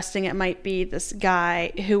suggesting it might be this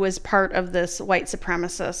guy who was part of this white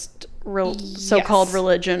supremacist so-called Yes.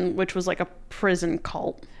 religion, which was like a prison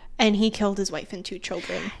cult. And he killed his wife and 2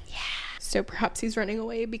 children. Yeah. So perhaps he's running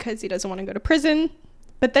away because he doesn't want to go to prison.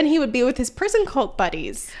 But then he would be with his prison cult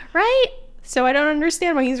buddies. Right? So I don't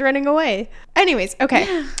understand why he's running away. Anyways, okay.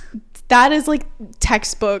 Yeah. That is like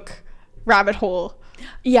textbook rabbit hole.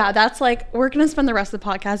 Yeah, that's like, we're going to spend the rest of the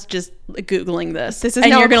podcast just Googling this. This is and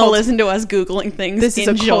now you're a going to cult. listen to us Googling things. This is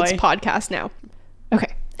a Enjoy. cult podcast now.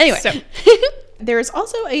 Okay. Anyway. So there is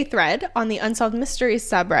also a thread on the Unsolved Mysteries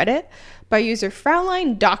subreddit by user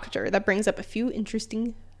Fraulein Doctor that brings up a few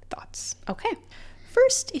interesting thoughts. Okay.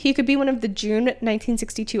 First, he could be one of the June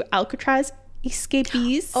 1962 Alcatraz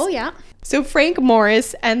escapees. Oh, yeah. So Frank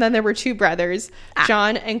Morris, and then there were 2 brothers,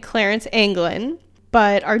 John and Clarence Anglin.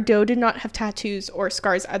 But our doe did not have tattoos or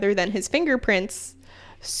scars other than his fingerprints.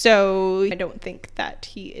 So I don't think that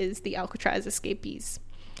he is the Alcatraz escapees.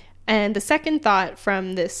 And the second thought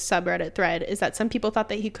from this subreddit thread is that some people thought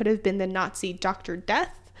that he could have been the Nazi Dr.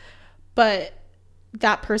 Death, but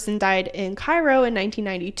that person died in Cairo in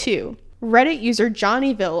 1992. Reddit user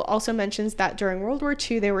Johnnyville also mentions that during World War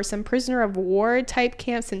II, there were some prisoner of war type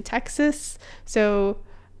camps in Texas. So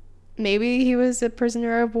maybe he was a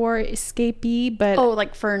prisoner of war escapee, but... Oh,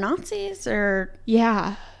 like for Nazis or...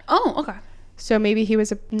 Yeah. Oh, okay. So maybe he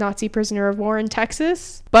was a Nazi prisoner of war in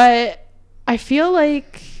Texas. But I feel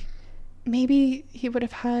like maybe he would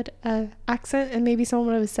have had an accent and maybe someone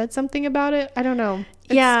would have said something about it. I don't know.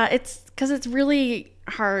 Yeah, it's because it's really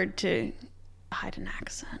hard to hide an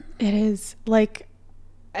accent. It is. Like,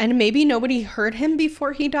 and maybe nobody heard him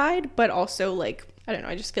before he died, but also, like, I don't know.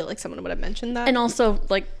 I just feel like someone would have mentioned that. And also,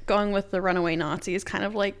 like, going with the runaway Nazi is kind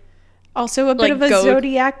of like... Also a bit like of a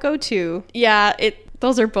Zodiac go-to. Yeah,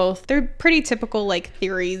 those are both... They're pretty typical, like,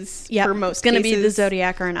 theories for most it's going to cases. be the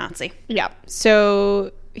Zodiac or a Nazi. Yeah.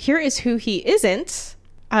 So here is who he isn't.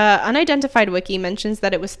 Unidentified Wiki mentions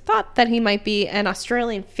that it was thought that he might be an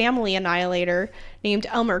Australian family annihilator named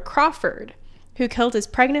Elmer Crawford, who killed his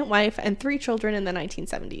pregnant wife and 3 children in the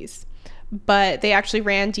 1970s. But they actually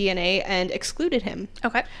ran DNA and excluded him.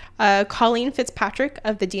 Okay. Colleen Fitzpatrick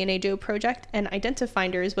of the DNA Doe Project and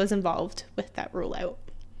Identifinders was involved with that rule out.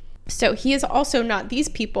 So he is also not these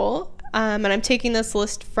people. And I'm taking this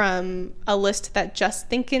list from a list that Just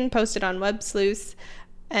Thinkin' posted on WebSleuth.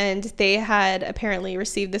 And they had apparently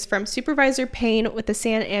received this from Supervisor Payne with the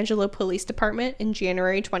San Angelo Police Department in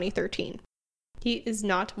January 2013. He is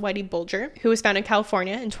not Whitey Bulger, who was found in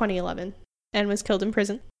California in 2011 and was killed in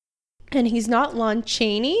prison. And he's not Lon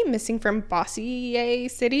Chaney, missing from Bossier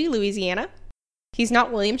City, Louisiana. He's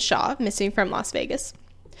not William Shaw, missing from Las Vegas.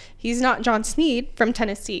 He's not John Sneed from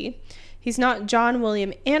Tennessee. He's not John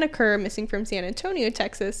William Anaker, missing from San Antonio,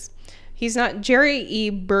 Texas. He's not Jerry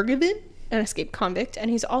E. Bergevin, an escaped convict. And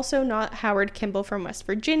he's also not Howard Kimball from West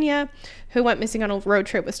Virginia, who went missing on a road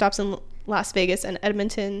trip with stops in Las Vegas and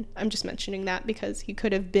Edmonton. I'm just mentioning that because he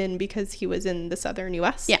could have been because he was in the southern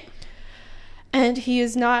U.S. Yeah. And he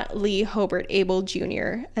is not Lee Hobart Abel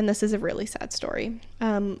Jr., and this is a really sad story.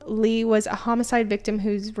 Lee was a homicide victim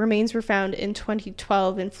whose remains were found in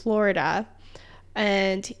 2012 in Florida,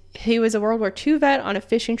 and he was a World War II vet on a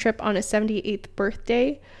fishing trip on his 78th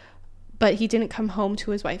birthday, but he didn't come home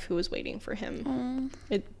to his wife who was waiting for him.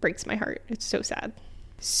 It breaks my heart. It's so sad.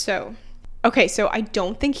 So I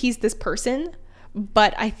don't think he's this person,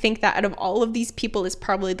 but I think that out of all of these people is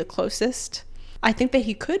probably the closest. I think that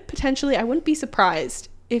he could potentially, I wouldn't be surprised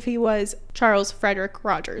if he was Charles Frederick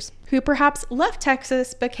Rogers, who perhaps left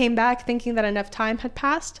Texas but came back thinking that enough time had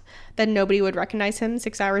passed that nobody would recognize him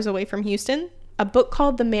 6 hours away from Houston. A book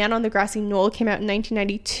called The Man on the Grassy Knoll came out in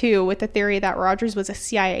 1992 with the theory that Rogers was a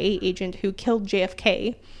CIA agent who killed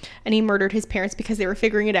JFK and he murdered his parents because they were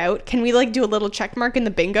figuring it out. Can we do a little check mark in the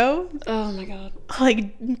bingo? Oh my god.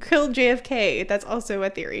 Killed JFK. That's also a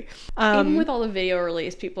theory. Even with all the video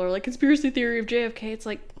release, people are like, conspiracy theory of JFK. It's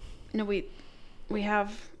like, no, we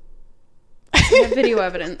have video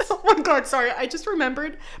evidence. Oh my god, sorry. I just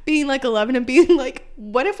remembered being 11 and being like,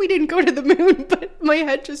 what if we didn't go to the moon? But my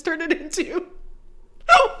head just turned it into,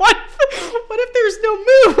 what if there's no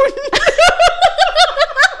moon?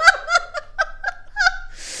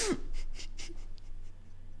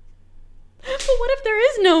 But what if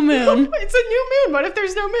there is no moon? It's a new moon. What if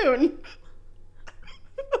there's no moon?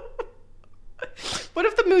 What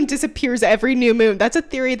if the moon disappears every new moon? That's a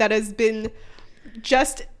theory that has been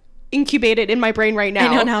just incubated in my brain right now.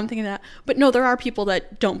 I know, now I'm thinking that. But no, there are people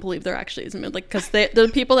that don't believe there actually is a moon. Because the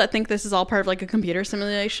people that think this is all part of a computer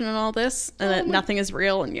simulation and all this, and that nothing is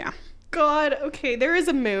real, and yeah. God, okay, there is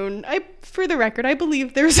a moon. For the record, I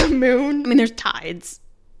believe there's a moon. I mean, there's tides.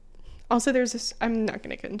 Also, there's this, I'm not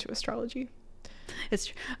going to get into astrology. It's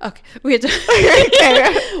true. Okay, we have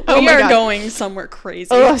to. We are going somewhere crazy.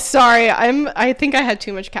 Oh, sorry. I think I had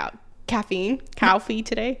too much caffeine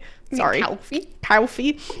today. Sorry, coffee.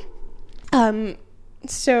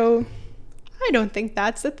 So I don't think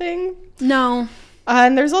that's a thing. No.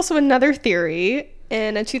 And there's also another theory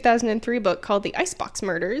in a 2003 book called The Icebox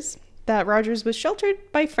Murders that Rogers was sheltered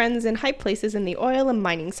by friends in high places in the oil and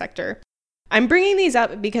mining sector. I'm bringing these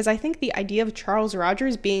up because I think the idea of Charles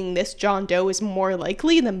Rogers being this John Doe is more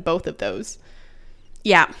likely than both of those.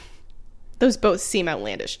 Yeah. Those both seem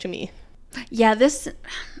outlandish to me. Yeah,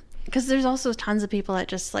 because there's also tons of people that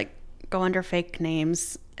just go under fake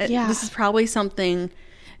names. Yeah. This is probably something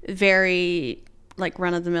very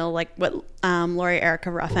run-of-the-mill, like what Lori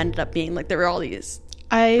Erica Ruff ended up being. There were all these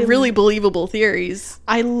really believable theories.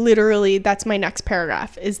 That's my next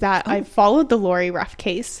paragraph, is that I followed the Lori Ruff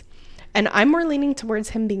case, and I'm more leaning towards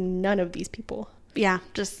him being none of these people. Yeah,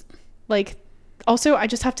 just... also, I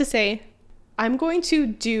just have to say, I'm going to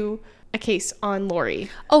do a case on Lori.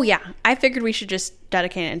 Oh, yeah. I figured we should just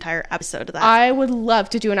dedicate an entire episode to that. I would love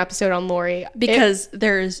to do an episode on Lori. Because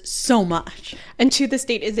there's so much. And to this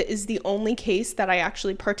date, it is the only case that I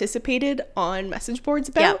actually participated on message boards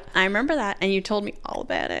about. Yeah, I remember that. And you told me all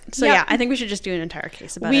about it. So, yeah, I think we should just do an entire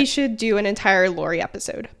case about it. We should do an entire Lori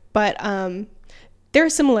episode. But there are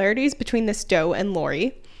similarities between this Doe and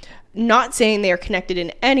Lori. Not saying they are connected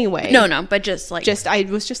in any way. No, but just I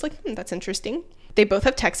was just that's interesting. They both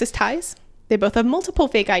have Texas ties. They both have multiple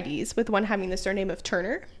fake IDs, with one having the surname of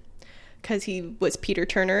Turner, because he was Peter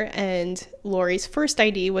Turner, and Lori's first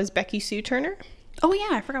ID was Becky Sue Turner. Oh, yeah,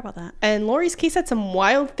 I forgot about that. And Lori's case had some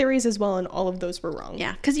wild theories as well, and all of those were wrong.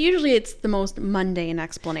 Yeah, because usually it's the most mundane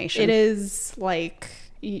explanation. It is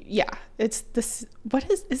it's this. What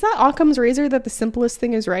is that Occam's razor that the simplest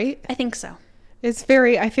thing is right? I think so.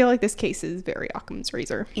 I feel like this case is very Occam's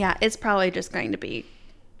razor. Yeah, it's probably just going to be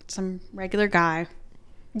some regular guy.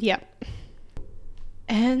 Yep.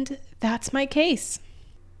 And that's my case.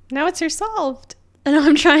 Now it's solved. And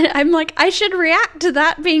I'm like, I should react to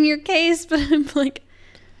that being your case, but I'm like,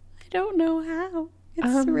 I don't know how.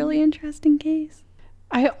 It's a really interesting case.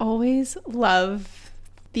 I always love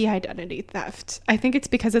The identity theft. I think it's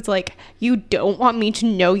because it's like, you don't want me to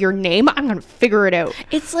know your name? I'm going to figure it out.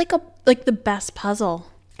 It's like the best puzzle.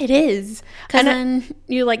 It is. Because then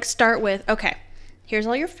you like start with, okay, here's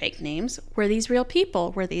all your fake names. Were these real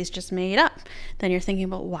people? Were these just made up? Then you're thinking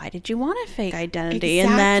about, why did you want a fake identity?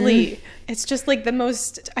 Exactly. And then it's just like the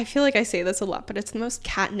most, I feel like I say this a lot, but it's the most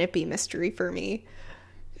catnipy mystery for me.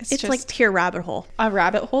 it's just like pure rabbit hole. a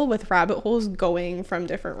rabbit hole with rabbit holes going from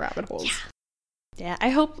different rabbit holes. Yeah, I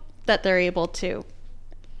hope that they're able to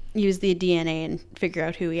use the DNA and figure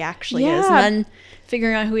out who he actually is. And then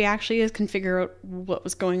figuring out who he actually is can figure out what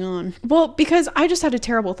was going on. Well, because I just had a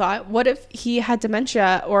terrible thought. What if he had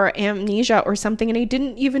dementia or amnesia or something and he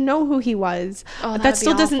didn't even know who he was? Oh, that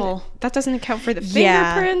still doesn't account for the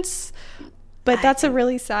fingerprints. But that's a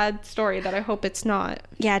really sad story that I hope it's not.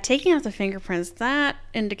 Yeah, taking out the fingerprints, that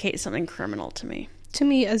indicates something criminal to me. To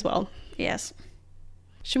me as well. Yes.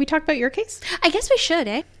 Should we talk about your case? I guess we should,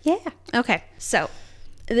 eh? Yeah. Okay, so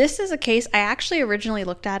this is a case I actually originally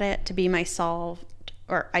looked at it to be my solved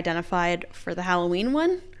or identified for the Halloween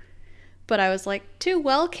one, but I was like, 2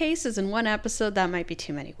 well cases in one episode, that might be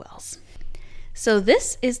too many wells. So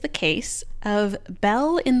this is the case of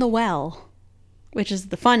Belle in the Well, which is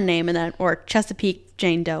the fun name, and then or Chesapeake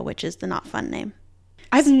Jane Doe, which is the not fun name.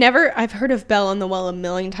 I've heard of Belle in the Well a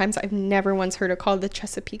million times. I've never once heard it called the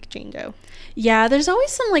Chesapeake Jane Doe. Yeah, there's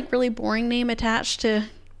always some like really boring name attached to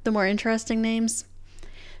the more interesting names.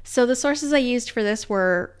 So the sources I used for this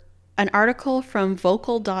were an article from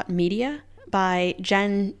vocal.media by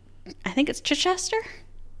Jen, I think it's Chichester?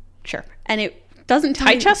 Sure. And it doesn't tell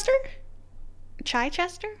Chichester?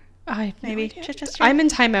 Chichester? Maybe Chichester. I'm in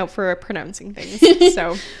timeout for pronouncing things.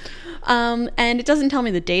 So, and it doesn't tell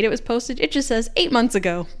me the date it was posted. It just says 8 months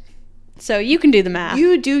ago. So you can do the math.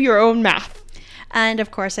 You do your own math. And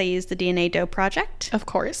of course, I used the DNA Doe Project. Of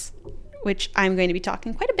course. Which I'm going to be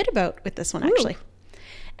talking quite a bit about with this one, actually. Ooh.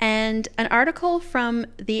 And an article from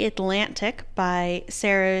The Atlantic by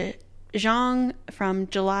Sarah Zhang from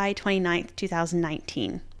July 29th,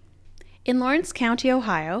 2019. In Lawrence County,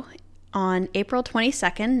 Ohio, on April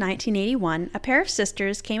 22nd, 1981, a pair of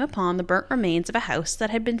sisters came upon the burnt remains of a house that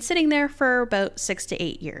had been sitting there for about 6 to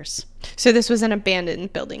 8 years. So this was an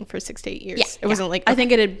abandoned building for 6 to 8 years? Yeah. It wasn't like... I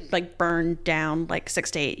think it had like burned down like 6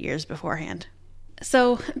 to 8 years beforehand.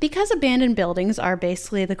 So because abandoned buildings are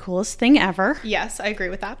basically the coolest thing ever... Yes, I agree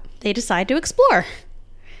with that. They decide to explore.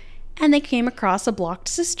 And they came across a blocked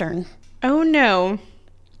cistern. Oh no.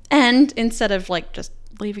 And instead of like just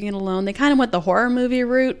leaving it alone, they kind of went the horror movie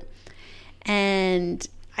route. And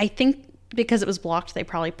I think because it was blocked, they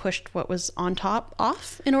probably pushed what was on top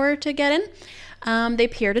off in order to get in. They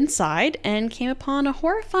peered inside and came upon a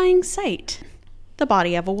horrifying sight. The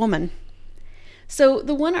body of a woman. So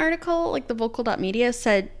the one article, like the vocal.media,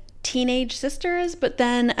 said teenage sisters, but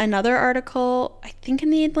then another article, I think in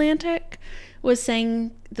The Atlantic, was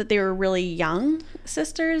saying that they were really young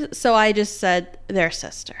sisters. So I just said they're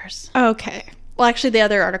sisters. Okay. Well, actually, the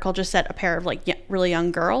other article just said a pair of like really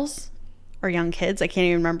young girls or young kids. I can't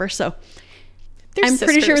even remember. So I'm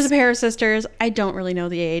pretty sure it was a pair of sisters. I don't really know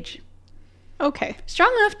the age. Okay.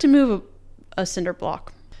 Strong enough to move a cinder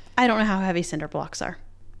block. I don't know how heavy cinder blocks are.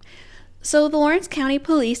 So the Lawrence County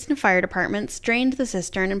Police and Fire Departments drained the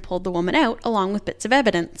cistern and pulled the woman out along with bits of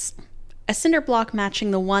evidence. A cinder block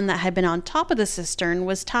matching the one that had been on top of the cistern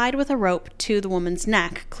was tied with a rope to the woman's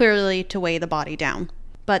neck, clearly to weigh the body down.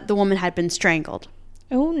 But the woman had been strangled.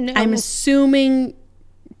 Oh no. I'm assuming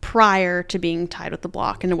prior to being tied with the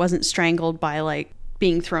block, and it wasn't strangled by like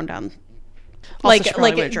being thrown down. Like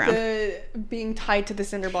being tied to the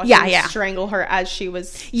cinder block. Yeah. Strangle her as she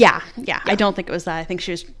was. Yeah. I don't think it was that. I think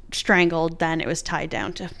she was strangled, then it was tied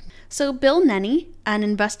down to. So Bill Nenny, an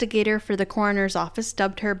investigator for the coroner's office,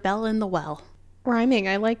 dubbed her Belle in the Well. Rhyming.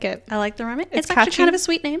 I like it. I like the rhyming. It's actually catchy. kind of a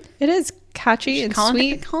sweet name. It is catchy and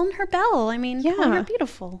sweet. Calling her Belle. I mean, calling her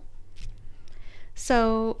beautiful.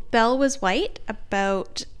 So Belle was white,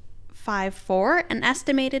 about 5'4", and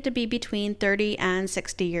estimated to be between 30 and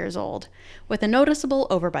 60 years old, with a noticeable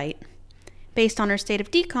overbite. Based on her state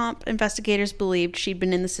of decomp, investigators believed she'd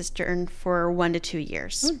been in the cistern for 1 to 2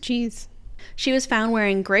 years. Oh, geez. She was found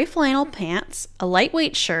wearing gray flannel pants, a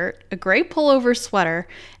lightweight shirt, a gray pullover sweater,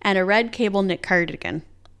 and a red cable knit cardigan.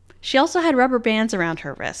 She also had rubber bands around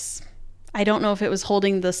her wrists. I don't know if it was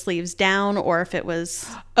holding the sleeves down or if it was...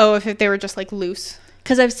 Oh, if they were just like loose.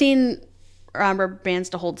 Because I've seen rubber bands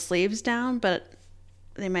to hold sleeves down, but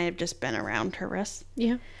they might have just been around her wrists.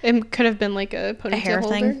 Yeah. It could have been like a ponytail hair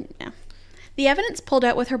holder. Thing. Yeah. The evidence pulled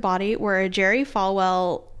out with her body were a Jerry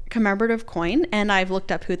Falwell commemorative coin, and I've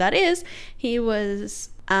looked up who that is. He was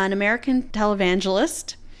an American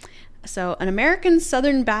televangelist So, an American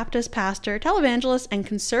Southern Baptist pastor, televangelist, and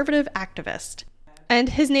conservative activist. And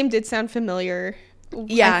his name did sound familiar.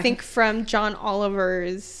 Yeah. I think from John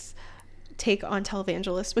Oliver's take on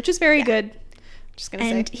televangelist, which is very good. Just gonna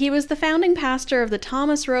And say. he was the founding pastor of the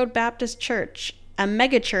Thomas Road Baptist Church, a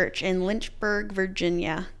megachurch in Lynchburg,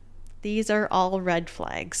 Virginia. These are all red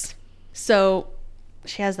flags. So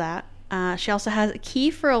she has that. She also has a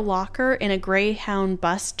key for a locker in a Greyhound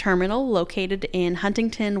bus terminal located in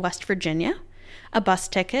Huntington, West Virginia. A bus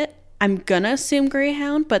ticket. I'm gonna assume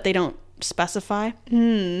Greyhound, but they don't specify.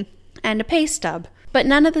 And a pay stub. But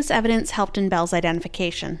none of this evidence helped in Belle's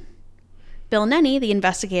identification. Bill Nenny, the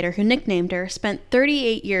investigator who nicknamed her, spent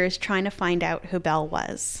 38 years trying to find out who Belle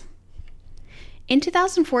was. In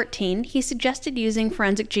 2014, he suggested using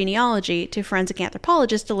forensic genealogy to forensic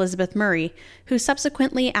anthropologist Elizabeth Murray, who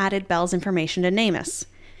subsequently added Belle's information to NamUs.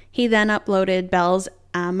 He then uploaded Belle's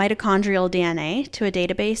mitochondrial DNA to a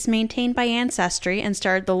database maintained by Ancestry and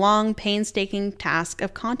started the long, painstaking task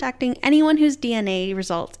of contacting anyone whose DNA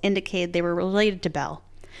results indicated they were related to Belle.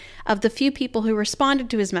 Of the few people who responded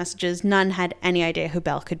to his messages, none had any idea who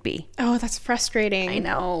Belle could be. Oh, that's frustrating. I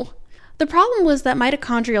know. The problem was that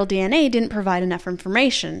mitochondrial DNA didn't provide enough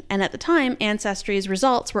information, and at the time, Ancestry's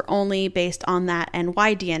results were only based on that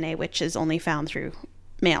NY DNA, which is only found through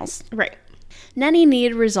males. Right. Nenny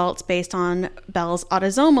needed results based on Belle's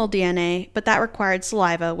autosomal DNA, but that required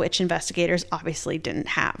saliva, which investigators obviously didn't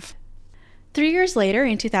have. 3 years later,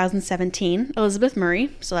 in 2017, Elizabeth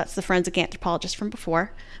Murray, so that's the forensic anthropologist from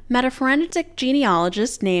before, met a forensic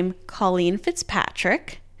genealogist named Colleen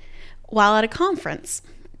Fitzpatrick while at a conference.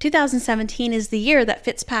 2017 is the year that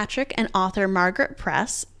Fitzpatrick and author Margaret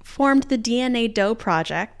Press formed the DNA Doe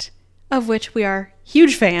Project, of which we are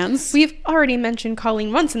huge fans. We've already mentioned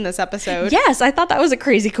Colleen once in this episode. Yes, I thought that was a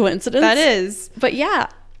crazy coincidence. That is. But yeah,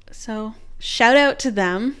 so shout out to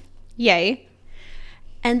them. Yay.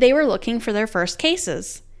 And they were looking for their first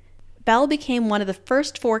cases. Belle became one of the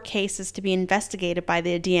first 4 cases to be investigated by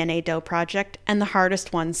the DNA Doe Project, and the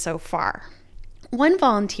hardest one so far. One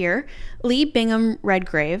volunteer, Lee Bingham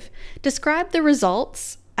Redgrave, described the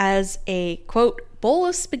results as a, quote, bowl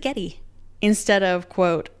of spaghetti, instead of,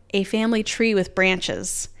 quote, a family tree with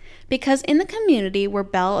branches. Because in the community where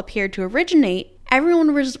Belle appeared to originate,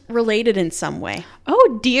 everyone was related in some way.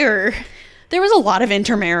 Oh, dear. There was a lot of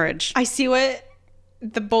intermarriage. I see what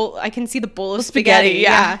I can see the bowl of spaghetti.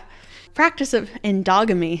 Yeah. Practice of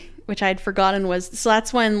endogamy, which I'd forgotten so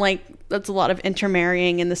that's when, that's a lot of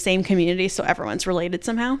intermarrying in the same community, so everyone's related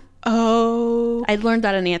somehow. Oh. I'd learned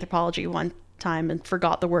that in anthropology one time and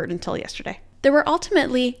forgot the word until yesterday. There were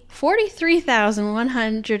ultimately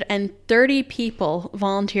 43,130 people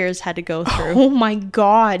volunteers had to go through. Oh my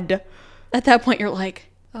God. At that point, you're like,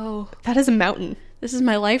 oh, that is a mountain. This is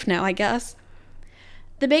my life now, I guess.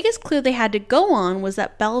 The biggest clue they had to go on was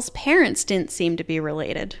that Belle's parents didn't seem to be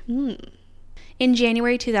related. In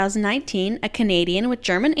January 2019, a Canadian with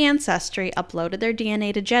German ancestry uploaded their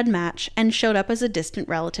DNA to GEDmatch and showed up as a distant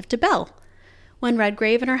relative to Belle. When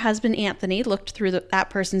Redgrave and her husband Anthony looked through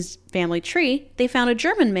that person's family tree, they found a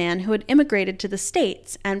German man who had immigrated to the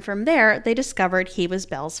States, and from there, they discovered he was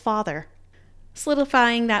Belle's father.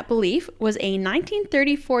 Solidifying that belief was a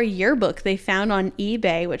 1934 yearbook they found on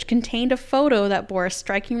eBay, which contained a photo that bore a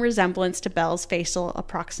striking resemblance to Belle's facial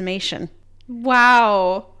approximation.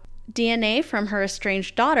 Wow. DNA from her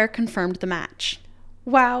estranged daughter confirmed the match.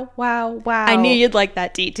 Wow. I knew you'd like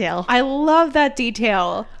that detail. I love that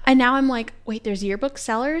detail. And now I'm like, wait, there's yearbook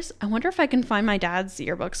sellers? I wonder if I can find my dad's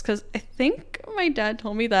yearbooks, because I think my dad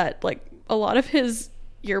told me that, a lot of his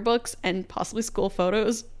yearbooks and possibly school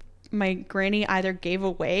photos, my granny either gave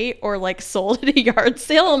away or, sold at a yard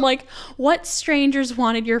sale. I'm like, what strangers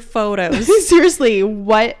wanted your photos? Seriously,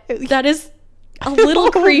 what? That is a little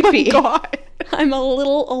creepy. Oh my God. I'm a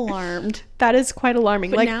little alarmed. That is quite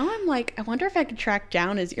alarming. But now I'm like, I wonder if I could track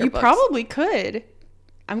down his yearbooks. You probably could.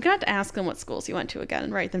 I'm going to have to ask him what schools he went to again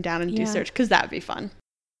and write them down and do search, because that would be fun.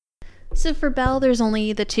 So for Belle, there's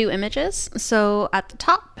only the 2 images. So at the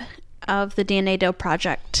top of the DNA Doe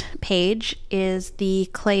Project page is the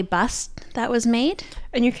clay bust that was made.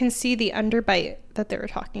 And you can see the underbite that they were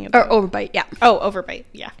talking about. Or overbite, yeah. Oh, overbite,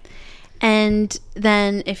 yeah. And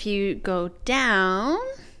then if you go down...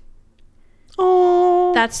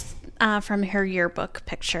 Oh, that's from her yearbook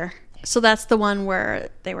picture. So that's the one where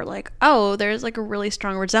they were like, oh, there's a really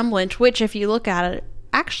strong resemblance, which if you look at it,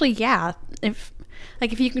 actually, yeah. If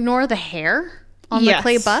you ignore the hair on the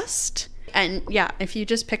clay bust, and if you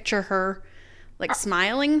just picture her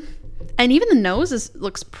smiling, and even the nose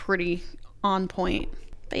looks pretty on point.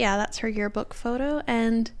 But yeah, that's her yearbook photo.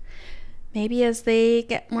 And maybe as they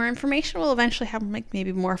get more information, we'll eventually have like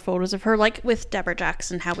maybe more photos of her, like with Deborah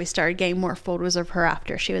Jackson, how we started getting more photos of her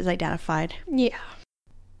after she was identified. Yeah.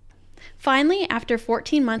 Finally, after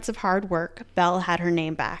 14 months of hard work, Belle had her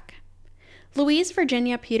name back. Louise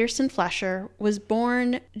Virginia Peterson Flesher was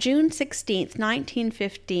born June 16th,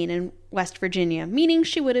 1915 in West Virginia, meaning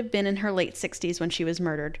she would have been in her late 60s when she was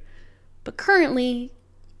murdered. But currently,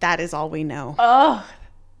 that is all we know. Oh.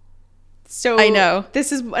 So I know.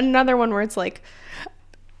 This is another one where it's like,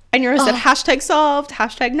 I never said hashtag solved,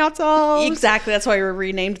 hashtag not solved. Exactly. That's why we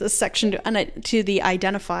renamed this section to the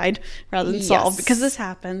identified rather than solved, because this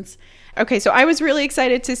happens. Okay, so I was really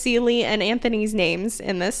excited to see Lee and Anthony's names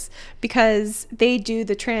in this because they do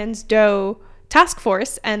the Transdo Task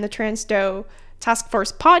Force and the Transdo Task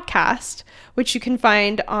Force podcast, which you can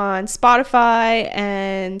find on Spotify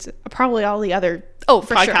and probably all the other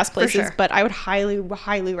podcast places. But I would highly,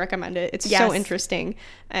 highly recommend it. It's so interesting.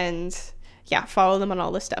 And yeah, follow them on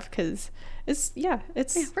all this stuff because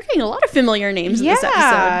we're getting a lot of familiar names in this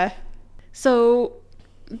episode. So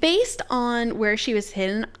based on where she was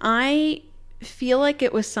hidden, I feel like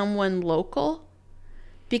it was someone local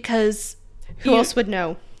because who else would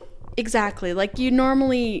know? Exactly. Like you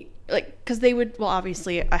normally, like, because they would, well,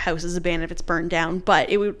 obviously a house is abandoned if it's burned down, but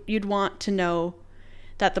you'd want to know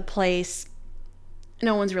that the place,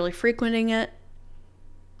 no one's really frequenting it,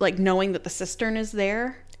 like knowing that the cistern is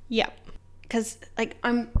there. Yeah. Because like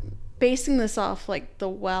I'm basing this off like the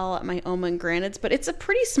well at my Oma and Granite's, but it's a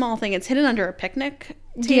pretty small thing. It's hidden under a picnic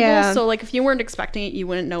table, so like if you weren't expecting it, you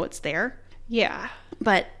wouldn't know it's there. Yeah.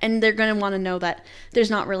 And they're going to want to know that there's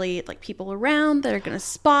not really like people around that are going to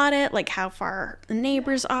spot it, like how far the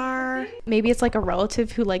neighbors are. Maybe it's like a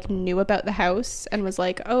relative who like knew about the house and was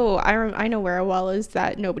like, oh, I know where a well is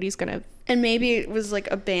that nobody's going to. And maybe it was like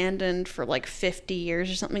abandoned for like 50 years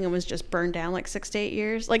or something and was just burned down like 6 to 8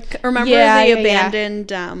 years. Like remember the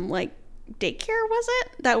abandoned like daycare, was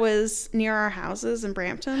it, that was near our houses in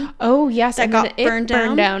Brampton? Oh yes, that got burned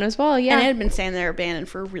down as well. Yeah, and it had been standing there abandoned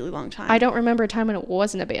for a really long time. I don't remember a time when it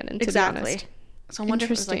wasn't abandoned, to be honest. So I wonder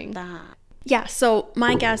if it was like that. Yeah, so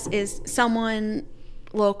my guess is someone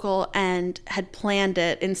local and had planned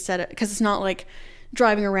it instead of, because it's not like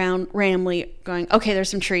driving around randomly going, okay, there's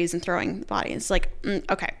some trees and throwing the body. It's like,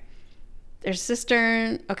 okay, there's a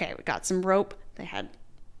cistern. Okay, we got some rope. They had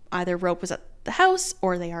either rope was at the house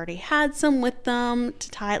or they already had some with them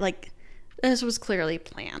to tie it. Like this was clearly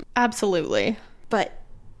planned. Absolutely. But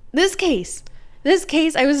this case,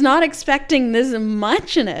 I was not expecting this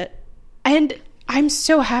much in it. And I'm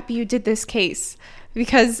so happy you did this case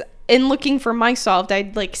because in looking for my solved,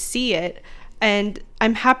 I'd like see it. And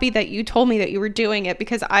I'm happy that you told me that you were doing it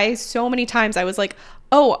because so many times I was like,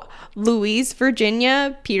 oh, Louise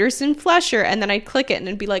Virginia Peterson Flesher. And then I'd click it and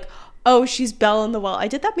it'd be like, oh, she's Belle in the well. I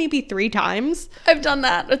did that maybe 3 times. I've done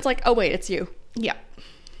that. It's like, oh, wait, it's you. Yeah.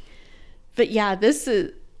 But yeah, there's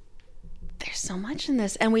so much in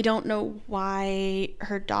this. And we don't know why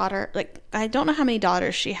her daughter, like, I don't know how many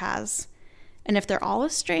daughters she has. And if they're all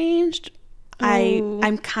estranged,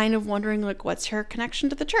 I'm kind of wondering, like, what's her connection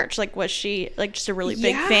to the church? Like, was she, like, just a really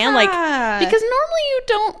big fan? Like, because normally you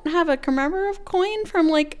don't have a commemorative coin from,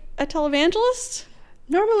 like, a televangelist.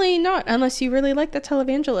 Normally not, unless you really like the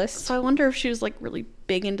televangelist. So I wonder if she was, like, really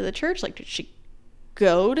big into the church. Like, did she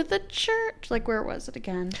go to the church? Like, where was it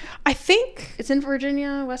again? I think it's in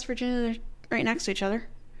Virginia, West Virginia. They're right next to each other.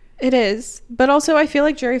 It is. But also, I feel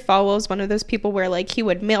like Jerry Falwell is one of those people where, like, he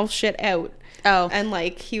would mail shit out. Oh. And,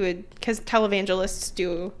 like, he would, because televangelists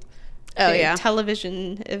do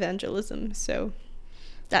television evangelism, so...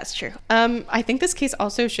 That's true. I think this case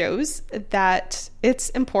also shows that it's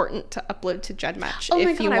important to upload to GEDmatch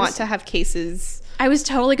if you want to have cases. I was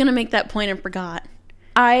totally going to make that point and forgot.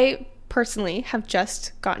 I personally have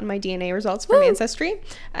just gotten my DNA results from Ancestry,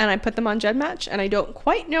 and I put them on GEDmatch, and I don't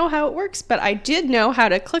quite know how it works, but I did know how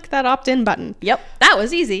to click that opt-in button. Yep, that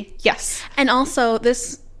was easy. Yes. And also,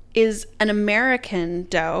 this is an American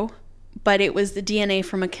doe, but it was the DNA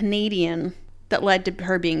from a Canadian that led to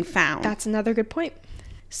her being found. That's another good point.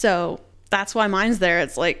 So that's why mine's there.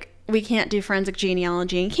 It's like, we can't do forensic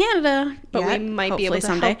genealogy in Canada, but we might be able to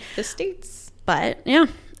help the States. But yeah.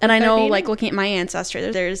 And I know, like, looking at my ancestry,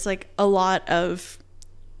 there's like a lot of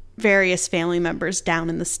various family members down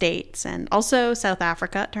in the States and also South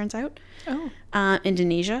Africa, it turns out. Oh.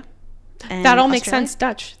 Indonesia. And that all makes sense.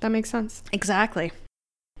 Dutch. That makes sense. Exactly.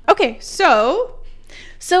 Okay, so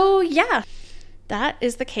yeah. That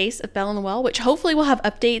is the case of Belle in the Well, which hopefully we'll have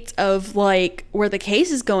updates of, like, where the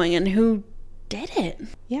case is going and who did it.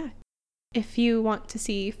 Yeah. If you want to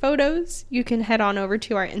see photos, you can head on over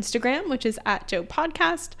to our Instagram, which is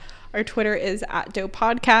 @JoePodcast. Our Twitter is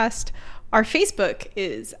 @JoePodcast. Our Facebook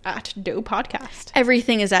is at Doe Podcast.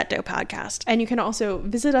 Everything is at Doe Podcast. And you can also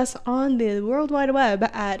visit us on the World Wide Web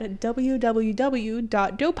at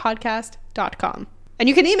www.doepodcast.com. And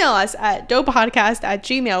you can email us at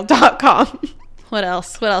doepodcast@gmail.com. What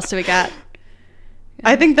else? What else do we got?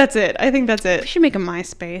 I think that's it. We should make a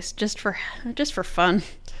MySpace just for fun.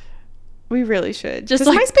 We really should. Does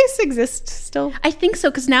MySpace exist still? I think so,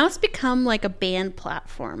 because now it's become like a band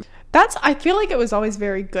platform. I feel like it was always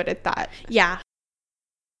very good at that. Yeah.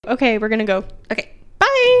 Okay, we're gonna go. Okay.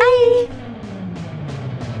 Bye. Bye.